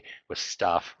next day with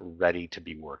stuff ready to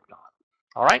be worked on.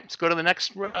 All right, let's go to the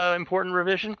next important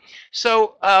revision.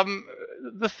 So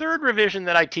the third revision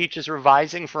that I teach is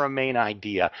revising for a main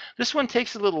idea. This one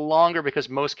takes a little longer because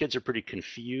most kids are pretty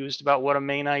confused about what a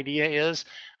main idea is.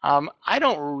 I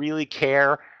don't really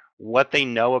care what they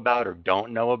know about or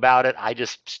don't know about it. I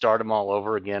just start them all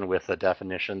over again with a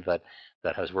definition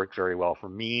that has worked very well for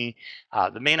me.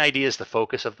 The main idea is the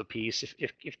focus of the piece.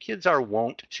 If kids are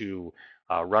wont to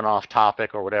run off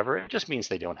topic or whatever, it just means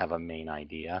they don't have a main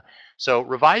idea. So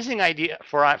revising idea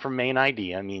for main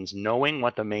idea means knowing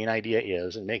what the main idea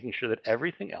is and making sure that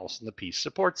everything else in the piece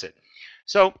supports it.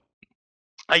 So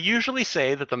I usually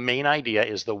say that the main idea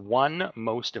is the one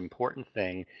most important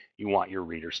thing you want your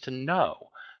readers to know.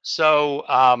 So,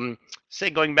 say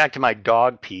going back to my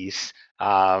dog piece,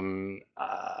 I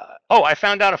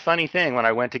found out a funny thing when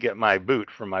I went to get my boot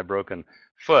from my broken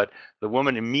foot. The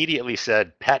woman immediately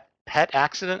said, pet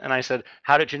accident, and I said,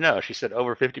 how did you know? She said,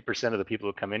 over 50% of the people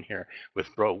who come in here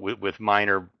with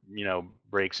minor,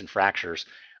 breaks and fractures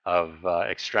of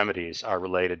extremities are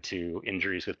related to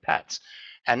injuries with pets.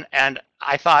 And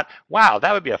I thought, wow,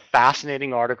 that would be a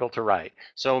fascinating article to write.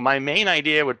 So my main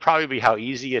idea would probably be how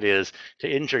easy it is to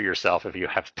injure yourself if you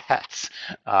have pets.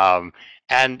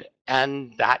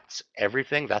 And that's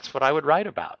everything. That's what I would write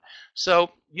about.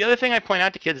 So the other thing I point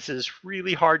out to kids is it's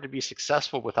really hard to be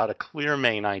successful without a clear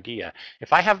main idea.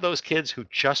 If I have those kids who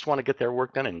just want to get their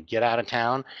work done and get out of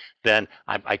town, then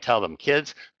I tell them,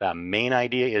 kids, the main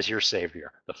idea is your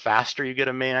savior. The faster you get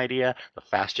a main idea, the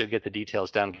faster you get the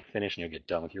details down, finished, and you'll get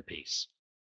done with your piece.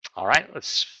 All right,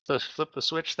 let's flip the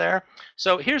switch there.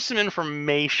 So here's some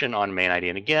information on main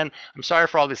idea. And again, I'm sorry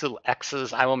for all these little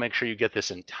X's. I will make sure you get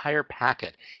this entire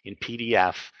packet in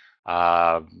PDF,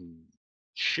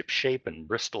 ship shape and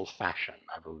Bristol fashion,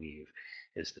 I believe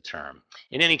is the term.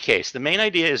 In any case, the main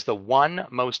idea is the one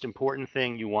most important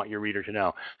thing you want your reader to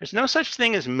know. There's no such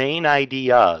thing as main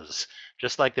ideas,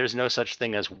 just like there's no such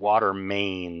thing as water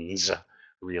mains.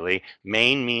 Really,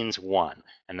 main means one,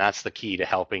 and that's the key to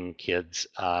helping kids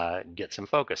get some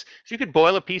focus. If you could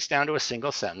boil a piece down to a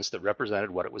single sentence that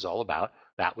represented what it was all about,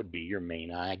 that would be your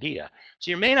main idea.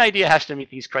 So your main idea has to meet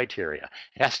these criteria.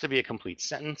 It has to be a complete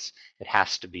sentence. It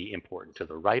has to be important to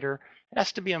the writer. It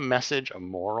has to be a message, a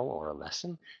moral, or a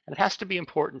lesson, and it has to be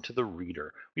important to the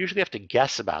reader. We usually have to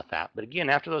guess about that, but again,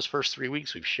 after those first 3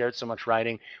 weeks, we've shared so much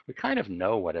writing, we kind of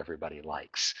know what everybody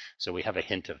likes, so we have a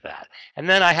hint of that. And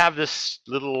then I have this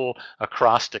little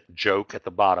acrostic joke at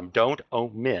the bottom: don't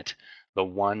omit the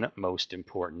one most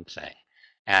important thing.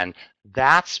 And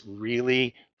that's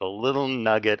really the little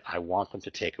nugget I want them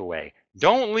to take away.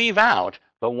 Don't leave out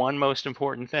the one most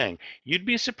important thing. You'd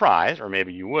be surprised, or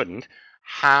maybe you wouldn't,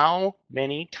 how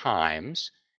many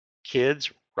times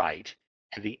kids write,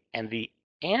 and the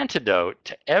antidote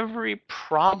to every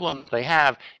problem they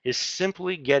have is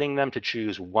simply getting them to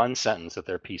choose one sentence that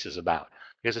their piece is about.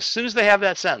 Because as soon as they have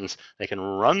that sentence, they can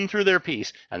run through their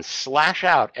piece and slash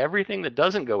out everything that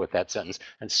doesn't go with that sentence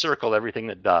and circle everything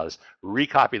that does,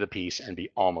 recopy the piece, and be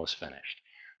almost finished.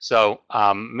 So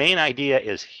main idea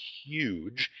is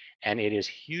huge, and it is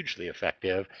hugely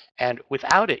effective, and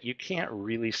without it, you can't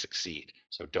really succeed.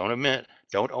 So don't omit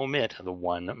the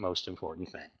one most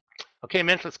important thing. Okay,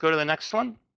 Mitch, let's go to the next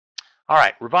one. All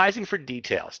right, revising for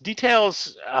details.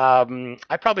 Details,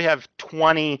 I probably have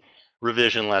 20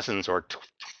 revision lessons or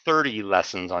 30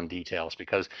 lessons on details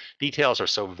because details are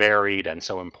so varied and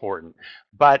so important.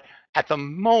 But at the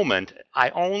moment, I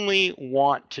only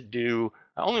want to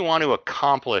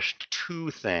accomplish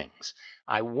two things.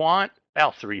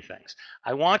 Well, three things.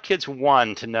 I want kids,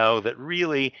 one, to know that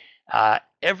really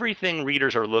everything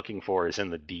readers are looking for is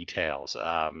in the details.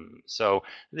 So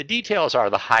the details are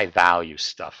the high value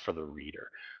stuff for the reader.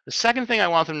 The second thing I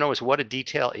want them to know is what a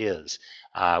detail is.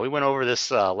 We went over this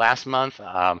last month,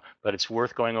 but it's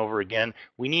worth going over again.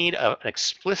 We need an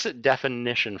explicit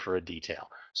definition for a detail.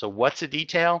 So what's a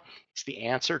detail? It's the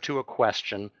answer to a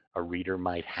question a reader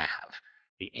might have.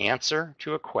 The answer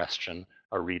to a question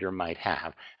a reader might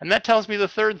have. And that tells me the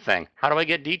third thing. How do I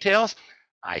get details?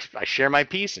 I share my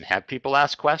piece and have people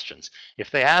ask questions. If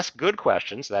they ask good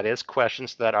questions, that is,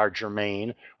 questions that are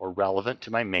germane or relevant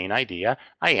to my main idea,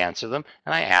 I answer them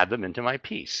and I add them into my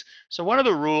piece. So one of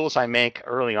the rules I make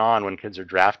early on when kids are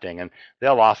drafting, and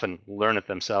they'll often learn it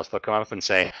themselves, they'll come up and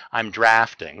say, I'm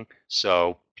drafting,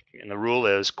 and the rule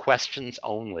is questions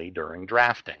only during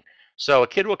drafting. So a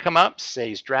kid will come up, say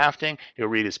he's drafting, he'll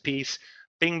read his piece,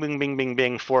 bing, bing, bing, bing,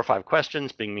 bing, 4 or 5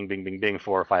 questions, bing, bing, bing, bing, bing,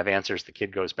 4 or 5 answers. The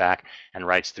kid goes back and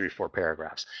writes 3 or 4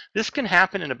 paragraphs. This can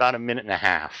happen in about a minute and a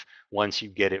half once you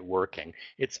get it working.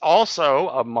 It's also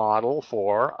a model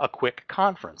for a quick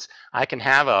conference. I can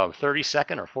have a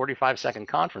 30-second or 45-second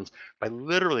conference by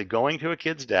literally going to a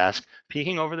kid's desk,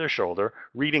 peeking over their shoulder,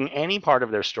 reading any part of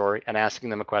their story, and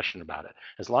asking them a question about it.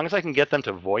 As long as I can get them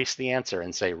to voice the answer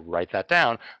and say, write that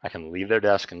down, I can leave their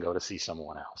desk and go to see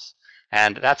someone else.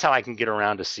 And that's how I can get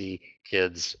around to see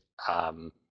kids,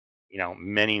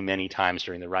 many, many times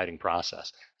during the writing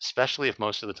process, especially if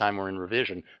most of the time we're in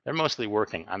revision. They're mostly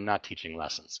working. I'm not teaching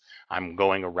lessons. I'm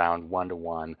going around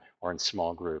one-to-one or in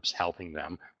small groups, helping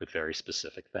them with very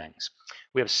specific things.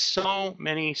 We have so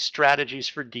many strategies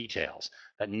for details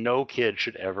that no kid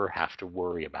should ever have to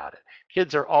worry about it.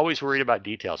 Kids are always worried about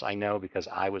details. I know because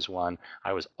I was one.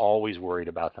 I was always worried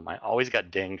about them. I always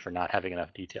got dinged for not having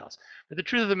enough details. But the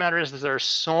truth of the matter is that there are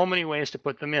so many ways to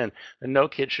put them in that no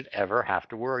kid should ever have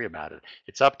to worry about it.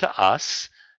 It's up to us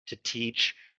to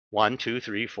teach 1, 2,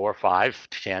 3, 4, 5,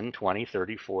 10, 20,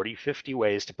 30, 40, 50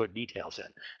 ways to put details in.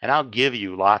 And I'll give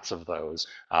you lots of those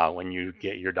when you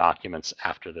get your documents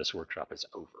after this workshop is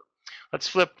over. Let's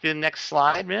flip to the next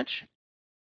slide, Mitch.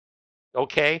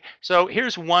 Okay, so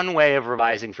here's one way of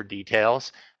revising for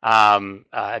details.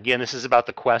 Again, this is about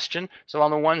the question. So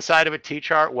on the one side of a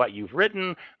T-chart, what you've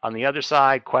written. On the other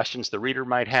side, questions the reader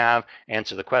might have.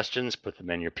 Answer the questions, put them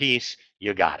in your piece.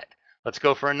 You got it. Let's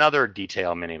go for another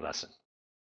detail mini lesson.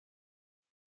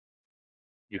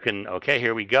 Okay,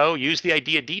 here we go. Use the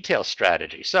idea detail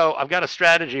strategy. So I've got a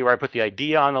strategy where I put the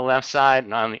idea on the left side,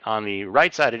 and on the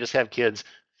right side, I just have kids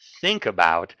think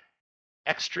about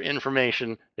extra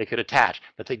information they could attach,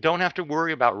 but they don't have to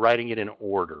worry about writing it in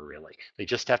order, really. They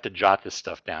just have to jot this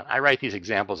stuff down. I write these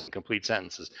examples in complete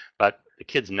sentences, but the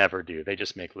kids never do. They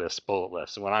just make lists, bullet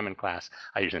lists. And when I'm in class,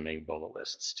 I usually make bullet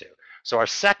lists too. So our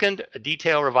second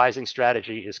detail revising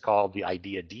strategy is called the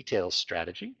idea details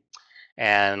strategy.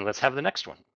 And let's have the next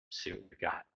one. See what we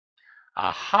got.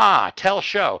 Aha, tell,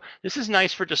 show. This is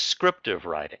nice for descriptive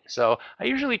writing. So I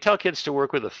usually tell kids to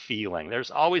work with a feeling.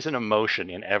 There's always an emotion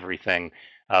in everything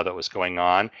that was going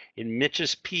on. In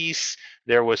Mitch's piece,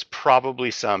 there was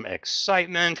probably some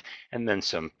excitement and then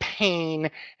some pain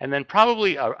and then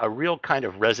probably a real kind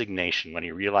of resignation when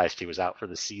he realized he was out for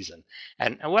the season.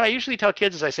 And what I usually tell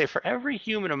kids is I say for every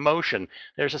human emotion,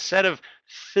 there's a set of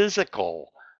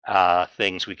physical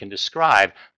things we can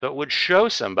describe that would show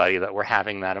somebody that we're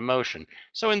having that emotion.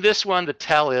 So in this one, the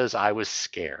tell is I was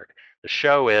scared. The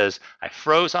show is I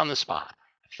froze on the spot.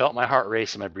 I felt my heart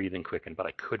race and my breathing quicken, but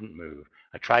I couldn't move.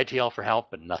 I tried to yell for help,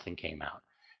 but nothing came out.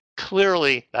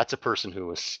 Clearly, that's a person who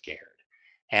was scared.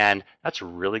 And that's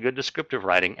really good descriptive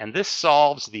writing. And this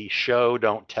solves the show,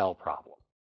 don't tell problem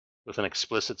with an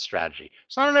explicit strategy.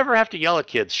 So I don't ever have to yell at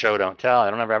kids, show, don't tell.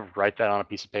 I don't ever have to write that on a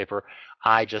piece of paper.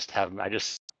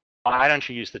 Why don't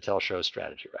you use the tell show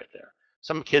strategy right there?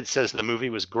 Some kid says the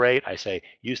movie was great. I say,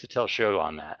 use the tell show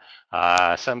on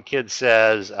that. Some kid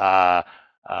says, my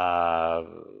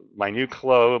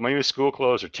new school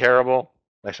clothes are terrible.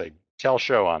 I say, tell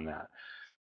show on that.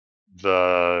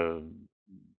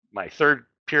 My third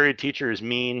period teacher is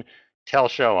mean. Tell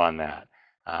show on that.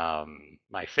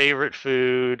 My favorite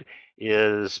food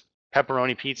is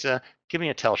pepperoni pizza. Give me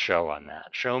a tell show on that.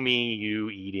 Show me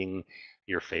you eating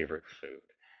your favorite food.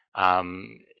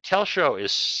 Tell show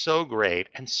is so great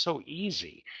and so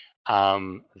easy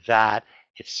that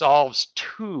it solves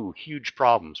two huge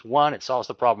problems. One, it solves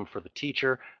the problem for the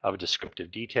teacher of descriptive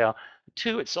detail.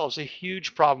 Two, it solves a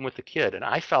huge problem with the kid. And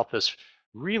I felt this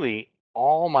really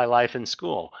all my life in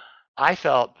school. I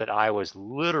felt that I was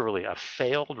literally a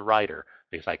failed writer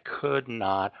because I could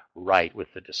not write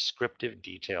with the descriptive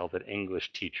detail that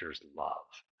English teachers love.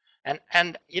 And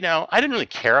I didn't really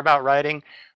care about writing,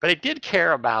 but I did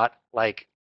care about like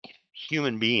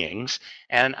human beings,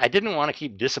 and I didn't want to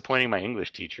keep disappointing my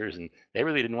English teachers, and they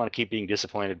really didn't want to keep being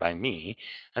disappointed by me.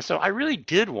 And so I really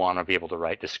did want to be able to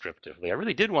write descriptively. I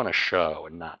really did want to show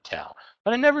and not tell,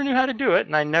 but I never knew how to do it,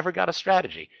 and I never got a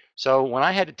strategy. So when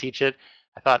I had to teach it,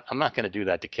 I thought, I'm not going to do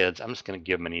that to kids. I'm just going to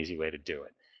give them an easy way to do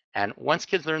it. And once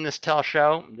kids learn this tell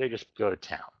show, they just go to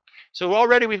town. So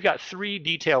already we've got 3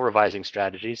 detail revising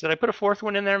strategies. Did I put a 4th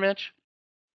one in there, Mitch?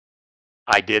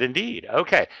 I did indeed.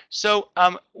 Okay. So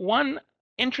one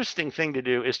interesting thing to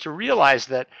do is to realize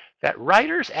that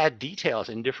writers add details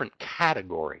in different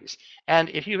categories. And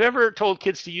if you've ever told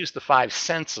kids to use the 5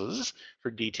 senses for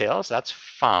details, that's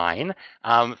fine.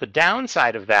 The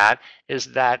downside of that is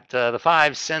that the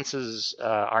 5 senses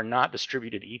are not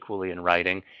distributed equally in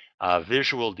writing.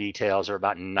 Visual details are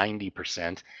about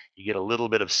 90%. You get a little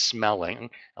bit of smelling,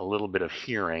 a little bit of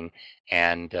hearing,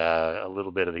 and a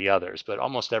little bit of the others, but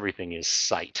almost everything is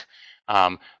sight.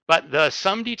 But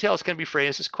some details can be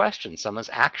phrased as questions, some as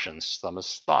actions, some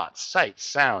as thoughts, sights,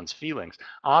 sounds, feelings,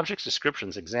 objects,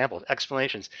 descriptions, examples,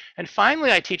 explanations. And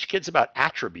finally, I teach kids about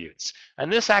attributes.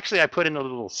 And this actually I put in a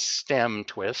little STEM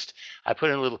twist. I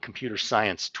put in a little computer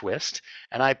science twist.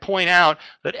 And I point out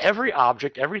that every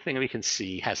object, everything we can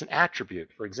see has an attribute.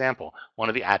 For example, one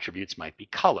of the attributes might be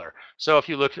color. So if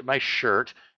you looked at my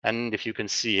shirt, and if you can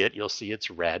see it, you'll see it's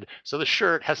red. So the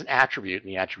shirt has an attribute,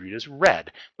 and the attribute is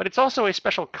red. But it's also a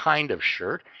special kind of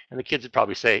shirt, and the kids would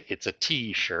probably say it's a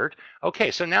T-shirt. Okay,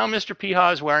 so now Mr.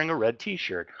 Peha is wearing a red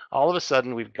T-shirt. All of a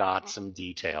sudden, we've got some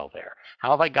detail there.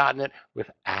 How have I gotten it? With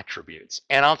attributes.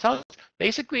 And I'll tell you,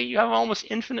 basically, you have an almost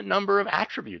infinite number of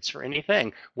attributes for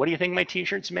anything. What do you think my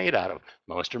T-shirt's made out of?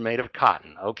 Most are made of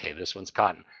cotton. Okay, this one's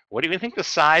cotton. What do you think the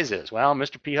size is? Well,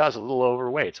 Mr. Peha's a little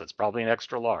overweight, so it's probably an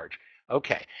extra large.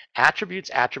 Okay, attributes,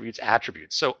 attributes,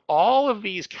 attributes. So all of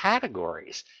these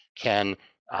categories can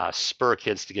spur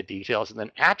kids to get details. And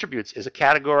then attributes is a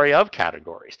category of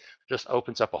categories. It just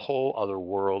opens up a whole other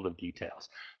world of details.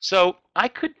 So I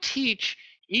could teach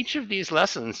each of these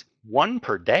lessons 1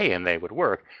 per day and they would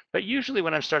work. But usually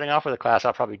when I'm starting off with a class,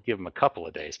 I'll probably give them a couple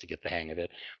of days to get the hang of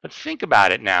it. But think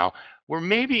about it now. We're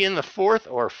maybe in the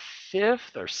 4th or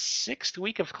 5th or 6th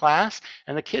week of class,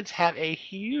 and the kids have a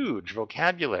huge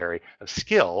vocabulary of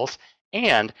skills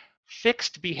and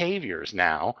fixed behaviors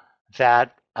now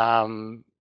that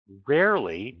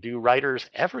rarely do writers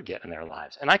ever get in their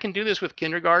lives. And I can do this with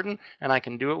kindergarten, and I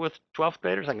can do it with 12th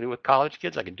graders, I can do it with college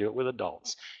kids, I can do it with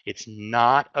adults. It's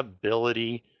not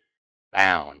ability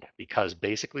bound, because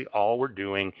basically all we're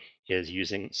doing is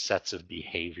using sets of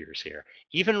behaviors here.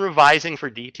 Even revising for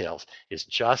details is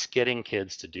just getting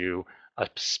kids to do a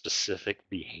specific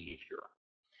behavior.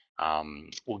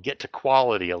 We'll get to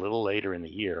quality a little later in the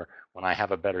year when I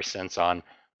have a better sense on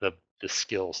the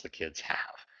skills the kids have.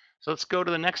 So let's go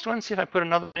to the next one, see if I put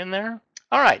another in there.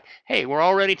 All right, hey, we're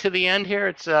already to the end here.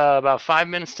 It's about 5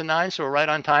 minutes to 9, so we're right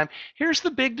on time. Here's the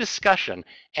big discussion,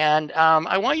 and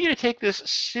I want you to take this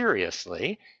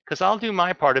seriously, because I'll do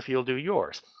my part if you'll do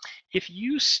yours. If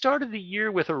you started the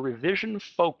year with a revision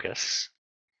focus,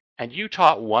 and you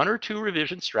taught 1 or 2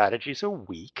 revision strategies a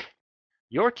week,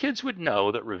 your kids would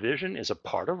know that revision is a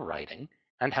part of writing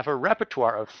and have a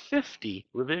repertoire of 50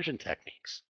 revision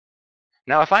techniques.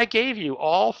 Now, if I gave you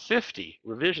all 50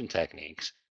 revision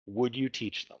techniques, would you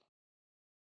teach them?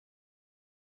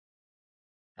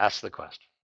 Ask the question.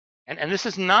 And this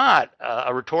is not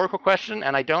a rhetorical question,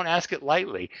 and I don't ask it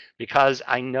lightly, because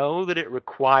I know that it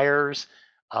requires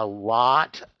a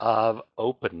lot of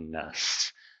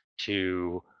openness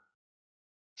to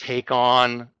take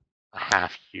on a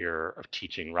half year of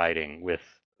teaching writing with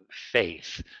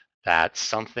faith that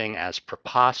something as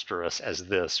preposterous as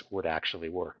this would actually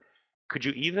work. Could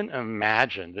you even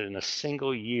imagine that in a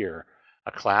single year,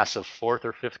 a class of 4th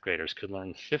or 5th graders could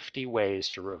learn 50 ways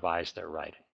to revise their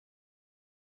writing?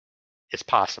 It's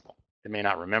possible. They may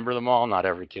not remember them all. Not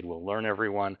every kid will learn every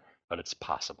one, but it's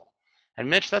possible. And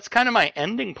Mitch, that's kind of my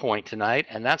ending point tonight,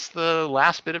 and that's the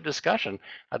last bit of discussion.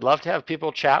 I'd love to have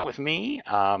people chat with me,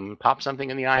 pop something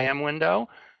in the IM window,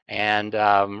 and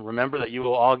remember that you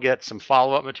will all get some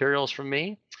follow-up materials from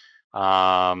me.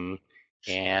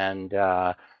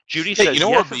 Judy says,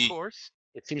 yes, of course.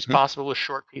 It seems possible with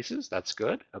short pieces. That's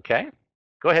good. Okay.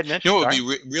 Go ahead, Mitch. You know what would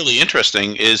Sorry. be really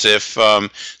interesting is if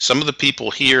some of the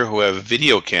people here who have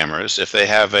video cameras, if they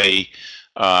have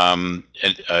um,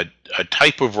 a, a, a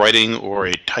type of writing or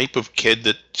a type of kid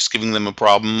that's giving them a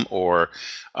problem, or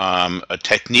a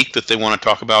technique that they want to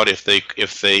talk about, if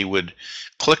they would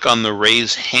click on the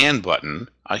raise hand button,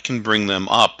 I can bring them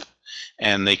up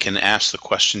and they can ask the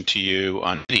question to you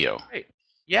on video. Great.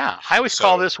 Yeah, I always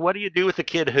call So, this "What do you do with the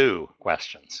kid who?"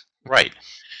 questions. right.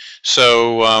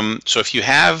 So if you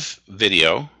have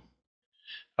video,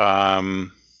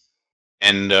 um,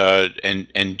 and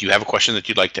you have a question that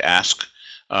you'd like to ask,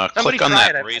 Somebody click on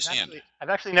try that it. raise hand. I've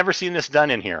actually never seen this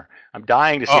done in here. I'm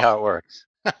dying to see Oh, how it works.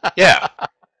 yeah.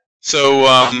 So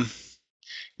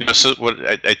so what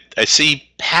I see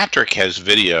Patrick has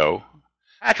video.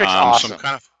 Patrick's So I'm awesome.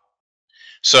 kind of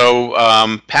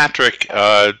Patrick.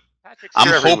 Patrick's I'm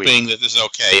here every week. hoping that this is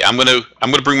okay. I'm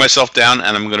gonna bring myself down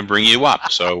and I'm gonna bring you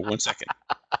up. So 1 second.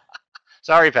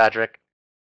 Sorry, Patrick.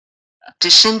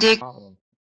 Problem.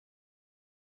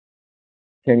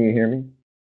 Can you hear me?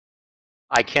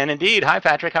 I can indeed. Hi,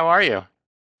 Patrick. How are you?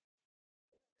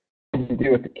 What do you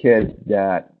do with the kid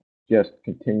that just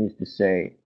continues to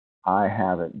say, I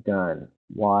haven't done?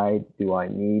 Why do I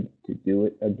need to do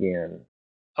it again?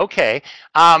 Okay.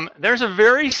 There's a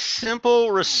very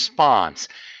simple response.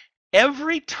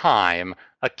 Every time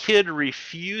a kid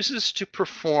refuses to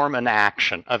perform an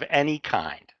action of any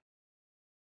kind,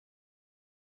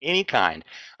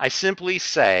 I simply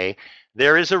say,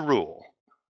 there is a rule.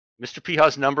 Mr.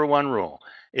 Peha's #1 rule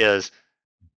is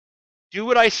do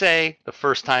what I say the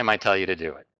first time I tell you to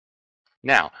do it.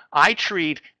 Now, I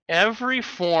treat every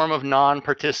form of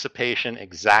non-participation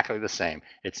exactly the same.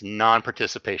 It's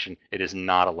non-participation. It is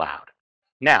not allowed.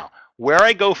 Now, where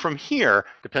I go from here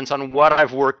depends on what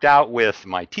I've worked out with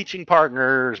my teaching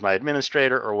partners, my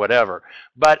administrator, or whatever.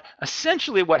 But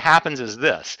essentially what happens is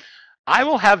this. I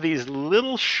will have these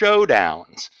little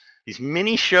showdowns, these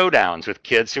mini showdowns with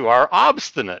kids who are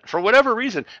obstinate for whatever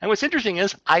reason. And what's interesting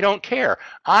is I don't care.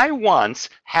 I once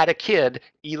had a kid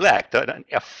elect, a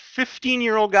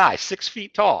 15-year-old guy, 6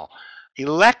 feet tall,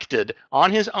 elected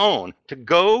on his own to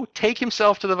go take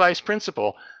himself to the vice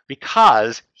principal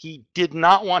because he did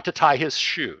not want to tie his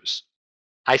shoes.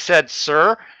 I said,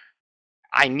 sir,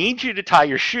 I need you to tie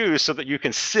your shoes so that you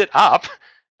can sit up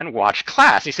and watch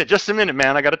class. He said, just a minute,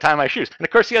 man, I got to tie my shoes. And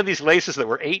of course, he had these laces that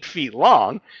were 8 feet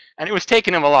long, and it was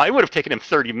taking him a lot. It would have taken him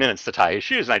 30 minutes to tie his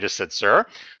shoes. And I just said, sir,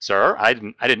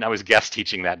 I was guest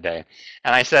teaching that day.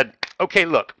 And I said, okay,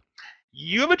 look,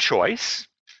 you have a choice.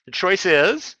 The choice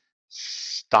is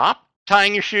stop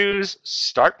tying your shoes,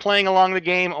 start playing along the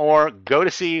game, or go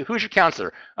to see who's your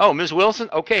counselor. Oh, Ms. Wilson?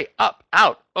 Okay, up,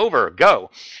 out, over, go.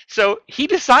 So he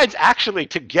decides actually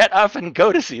to get up and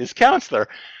go to see his counselor.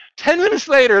 10 minutes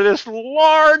later, this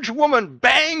large woman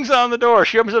bangs on the door.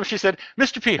 She opens up, she said,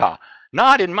 Mr. Peha,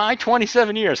 not in my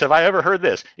 27 years have I ever heard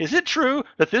this. Is it true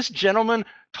that this gentleman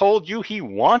told you he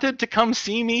wanted to come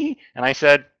see me? And I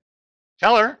said,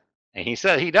 tell her. And he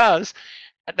said he does.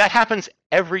 That happens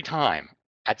every time.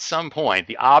 At some point,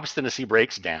 the obstinacy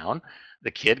breaks down. The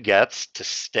kid gets to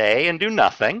stay and do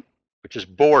nothing, which is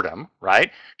boredom, right?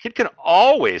 Kid can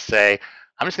always say,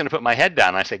 I'm just going to put my head down.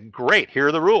 And I say, great, here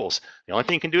are the rules. The only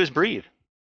thing you can do is breathe.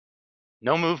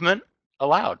 No movement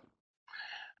allowed.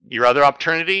 Your other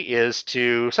opportunity is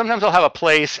to, sometimes I'll have a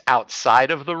place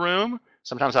outside of the room.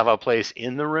 Sometimes I'll have a place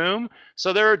in the room.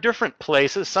 So there are different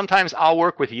places. Sometimes I'll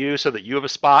work with you so that you have a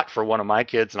spot for one of my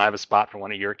kids and I have a spot for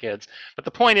one of your kids. But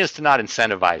the point is to not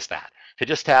incentivize that, to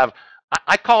just have,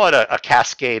 I call it a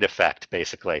cascade effect,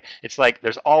 basically. It's like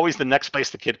there's always the next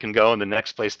place the kid can go and the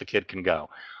next place the kid can go.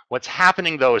 What's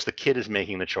happening, though, is the kid is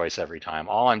making the choice every time.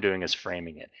 All I'm doing is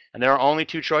framing it. And there are only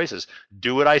two choices.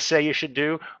 Do what I say you should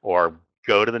do, or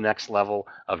go to the next level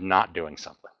of not doing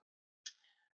something.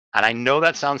 And I know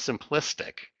that sounds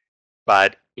simplistic,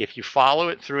 but if you follow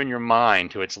it through in your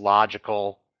mind to its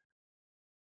logical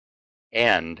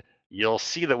end, you'll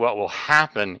see that what will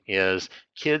happen is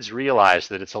kids realize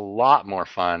that it's a lot more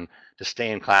fun to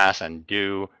stay in class and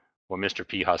do what Mr.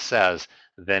 Peha says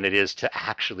than it is to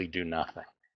actually do nothing.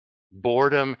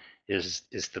 Boredom is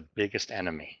the biggest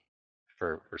enemy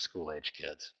for school-age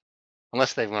kids,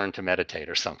 unless they've learned to meditate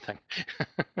or something.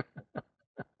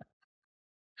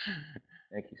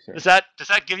 Thank you, sir. Does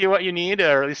that give you what you need,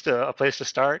 or at least a place to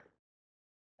start?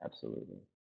 Absolutely.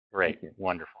 Great, Thank you.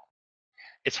 wonderful.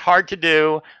 It's hard to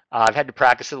do. I've had to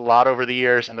practice it a lot over the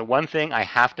years, and the one thing I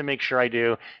have to make sure I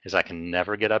do is I can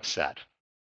never get upset.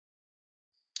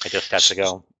 I just have to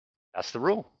go, that's the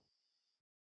rule.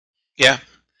 Yeah.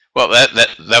 Well,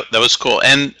 that was cool,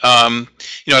 and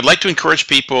I'd like to encourage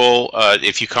people,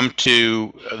 if you come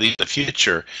to the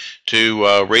future,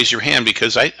 to raise your hand,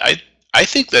 because I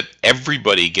think that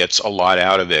everybody gets a lot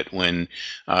out of it when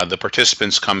the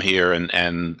participants come here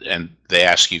and they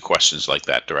ask you questions like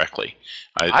that directly.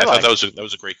 I thought that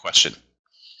was a great question.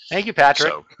 Thank you,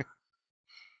 Patrick.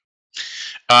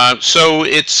 So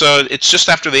it's just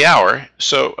after the hour.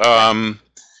 So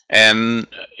and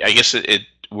I guess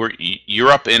you're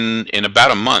up in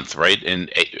about a month, right? In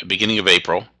beginning of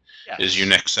April is your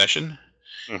next session.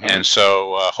 Mm-hmm. And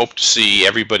so hope to see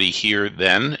everybody here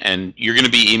then. And you're going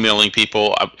to be emailing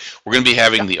people. We're going to be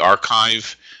having the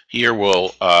archive here.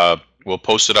 We'll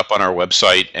post it up on our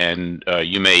website, and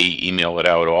you may email it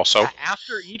out also.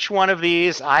 After each one of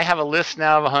these, I have a list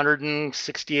now of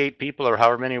 168 people, or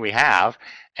however many we have,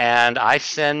 and I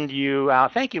send you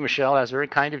out. Thank you, Michelle. That's very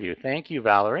kind of you. Thank you,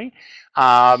 Valerie.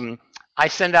 I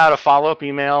send out a follow-up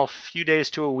email a few days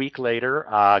to a week later.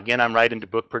 Again, I'm right into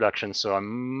book production, so I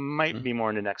might be more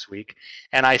into next week.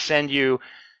 And I send you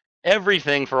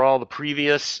everything for all the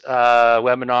previous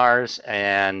webinars,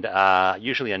 and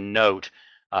usually a note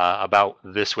about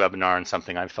this webinar and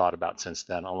something I've thought about since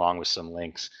then, along with some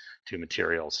links to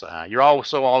materials. You're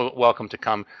also all welcome to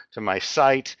come to my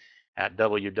site at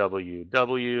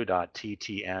www.ttms.org.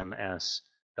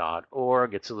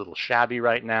 It's a little shabby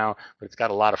right now, but it's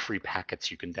got a lot of free packets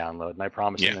you can download, and I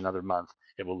promise in another month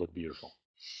it will look beautiful.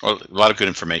 Well, a lot of good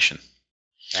information.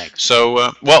 Thanks.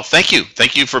 So, well, thank you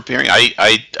for appearing.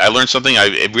 I learned something.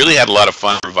 I really had a lot of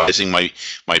fun revising my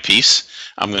piece.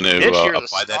 I'm going to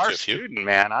apply that to a few. Student,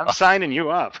 man, I'm signing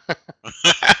you up.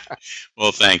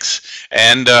 Well, thanks.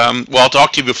 And well, I'll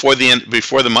talk to you before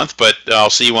the month, but I'll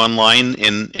see you online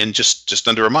in just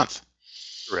under a month.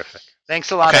 Terrific.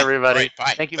 Thanks a lot, everybody. Right,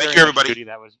 bye. Thank you very much, everybody. Judy.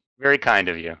 That was very kind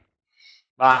of you.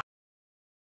 Bye.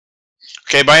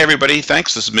 Okay, bye, everybody.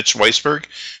 Thanks. This is Mitch Weisberg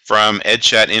from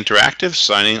Edchat Interactive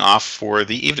signing off for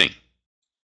the evening.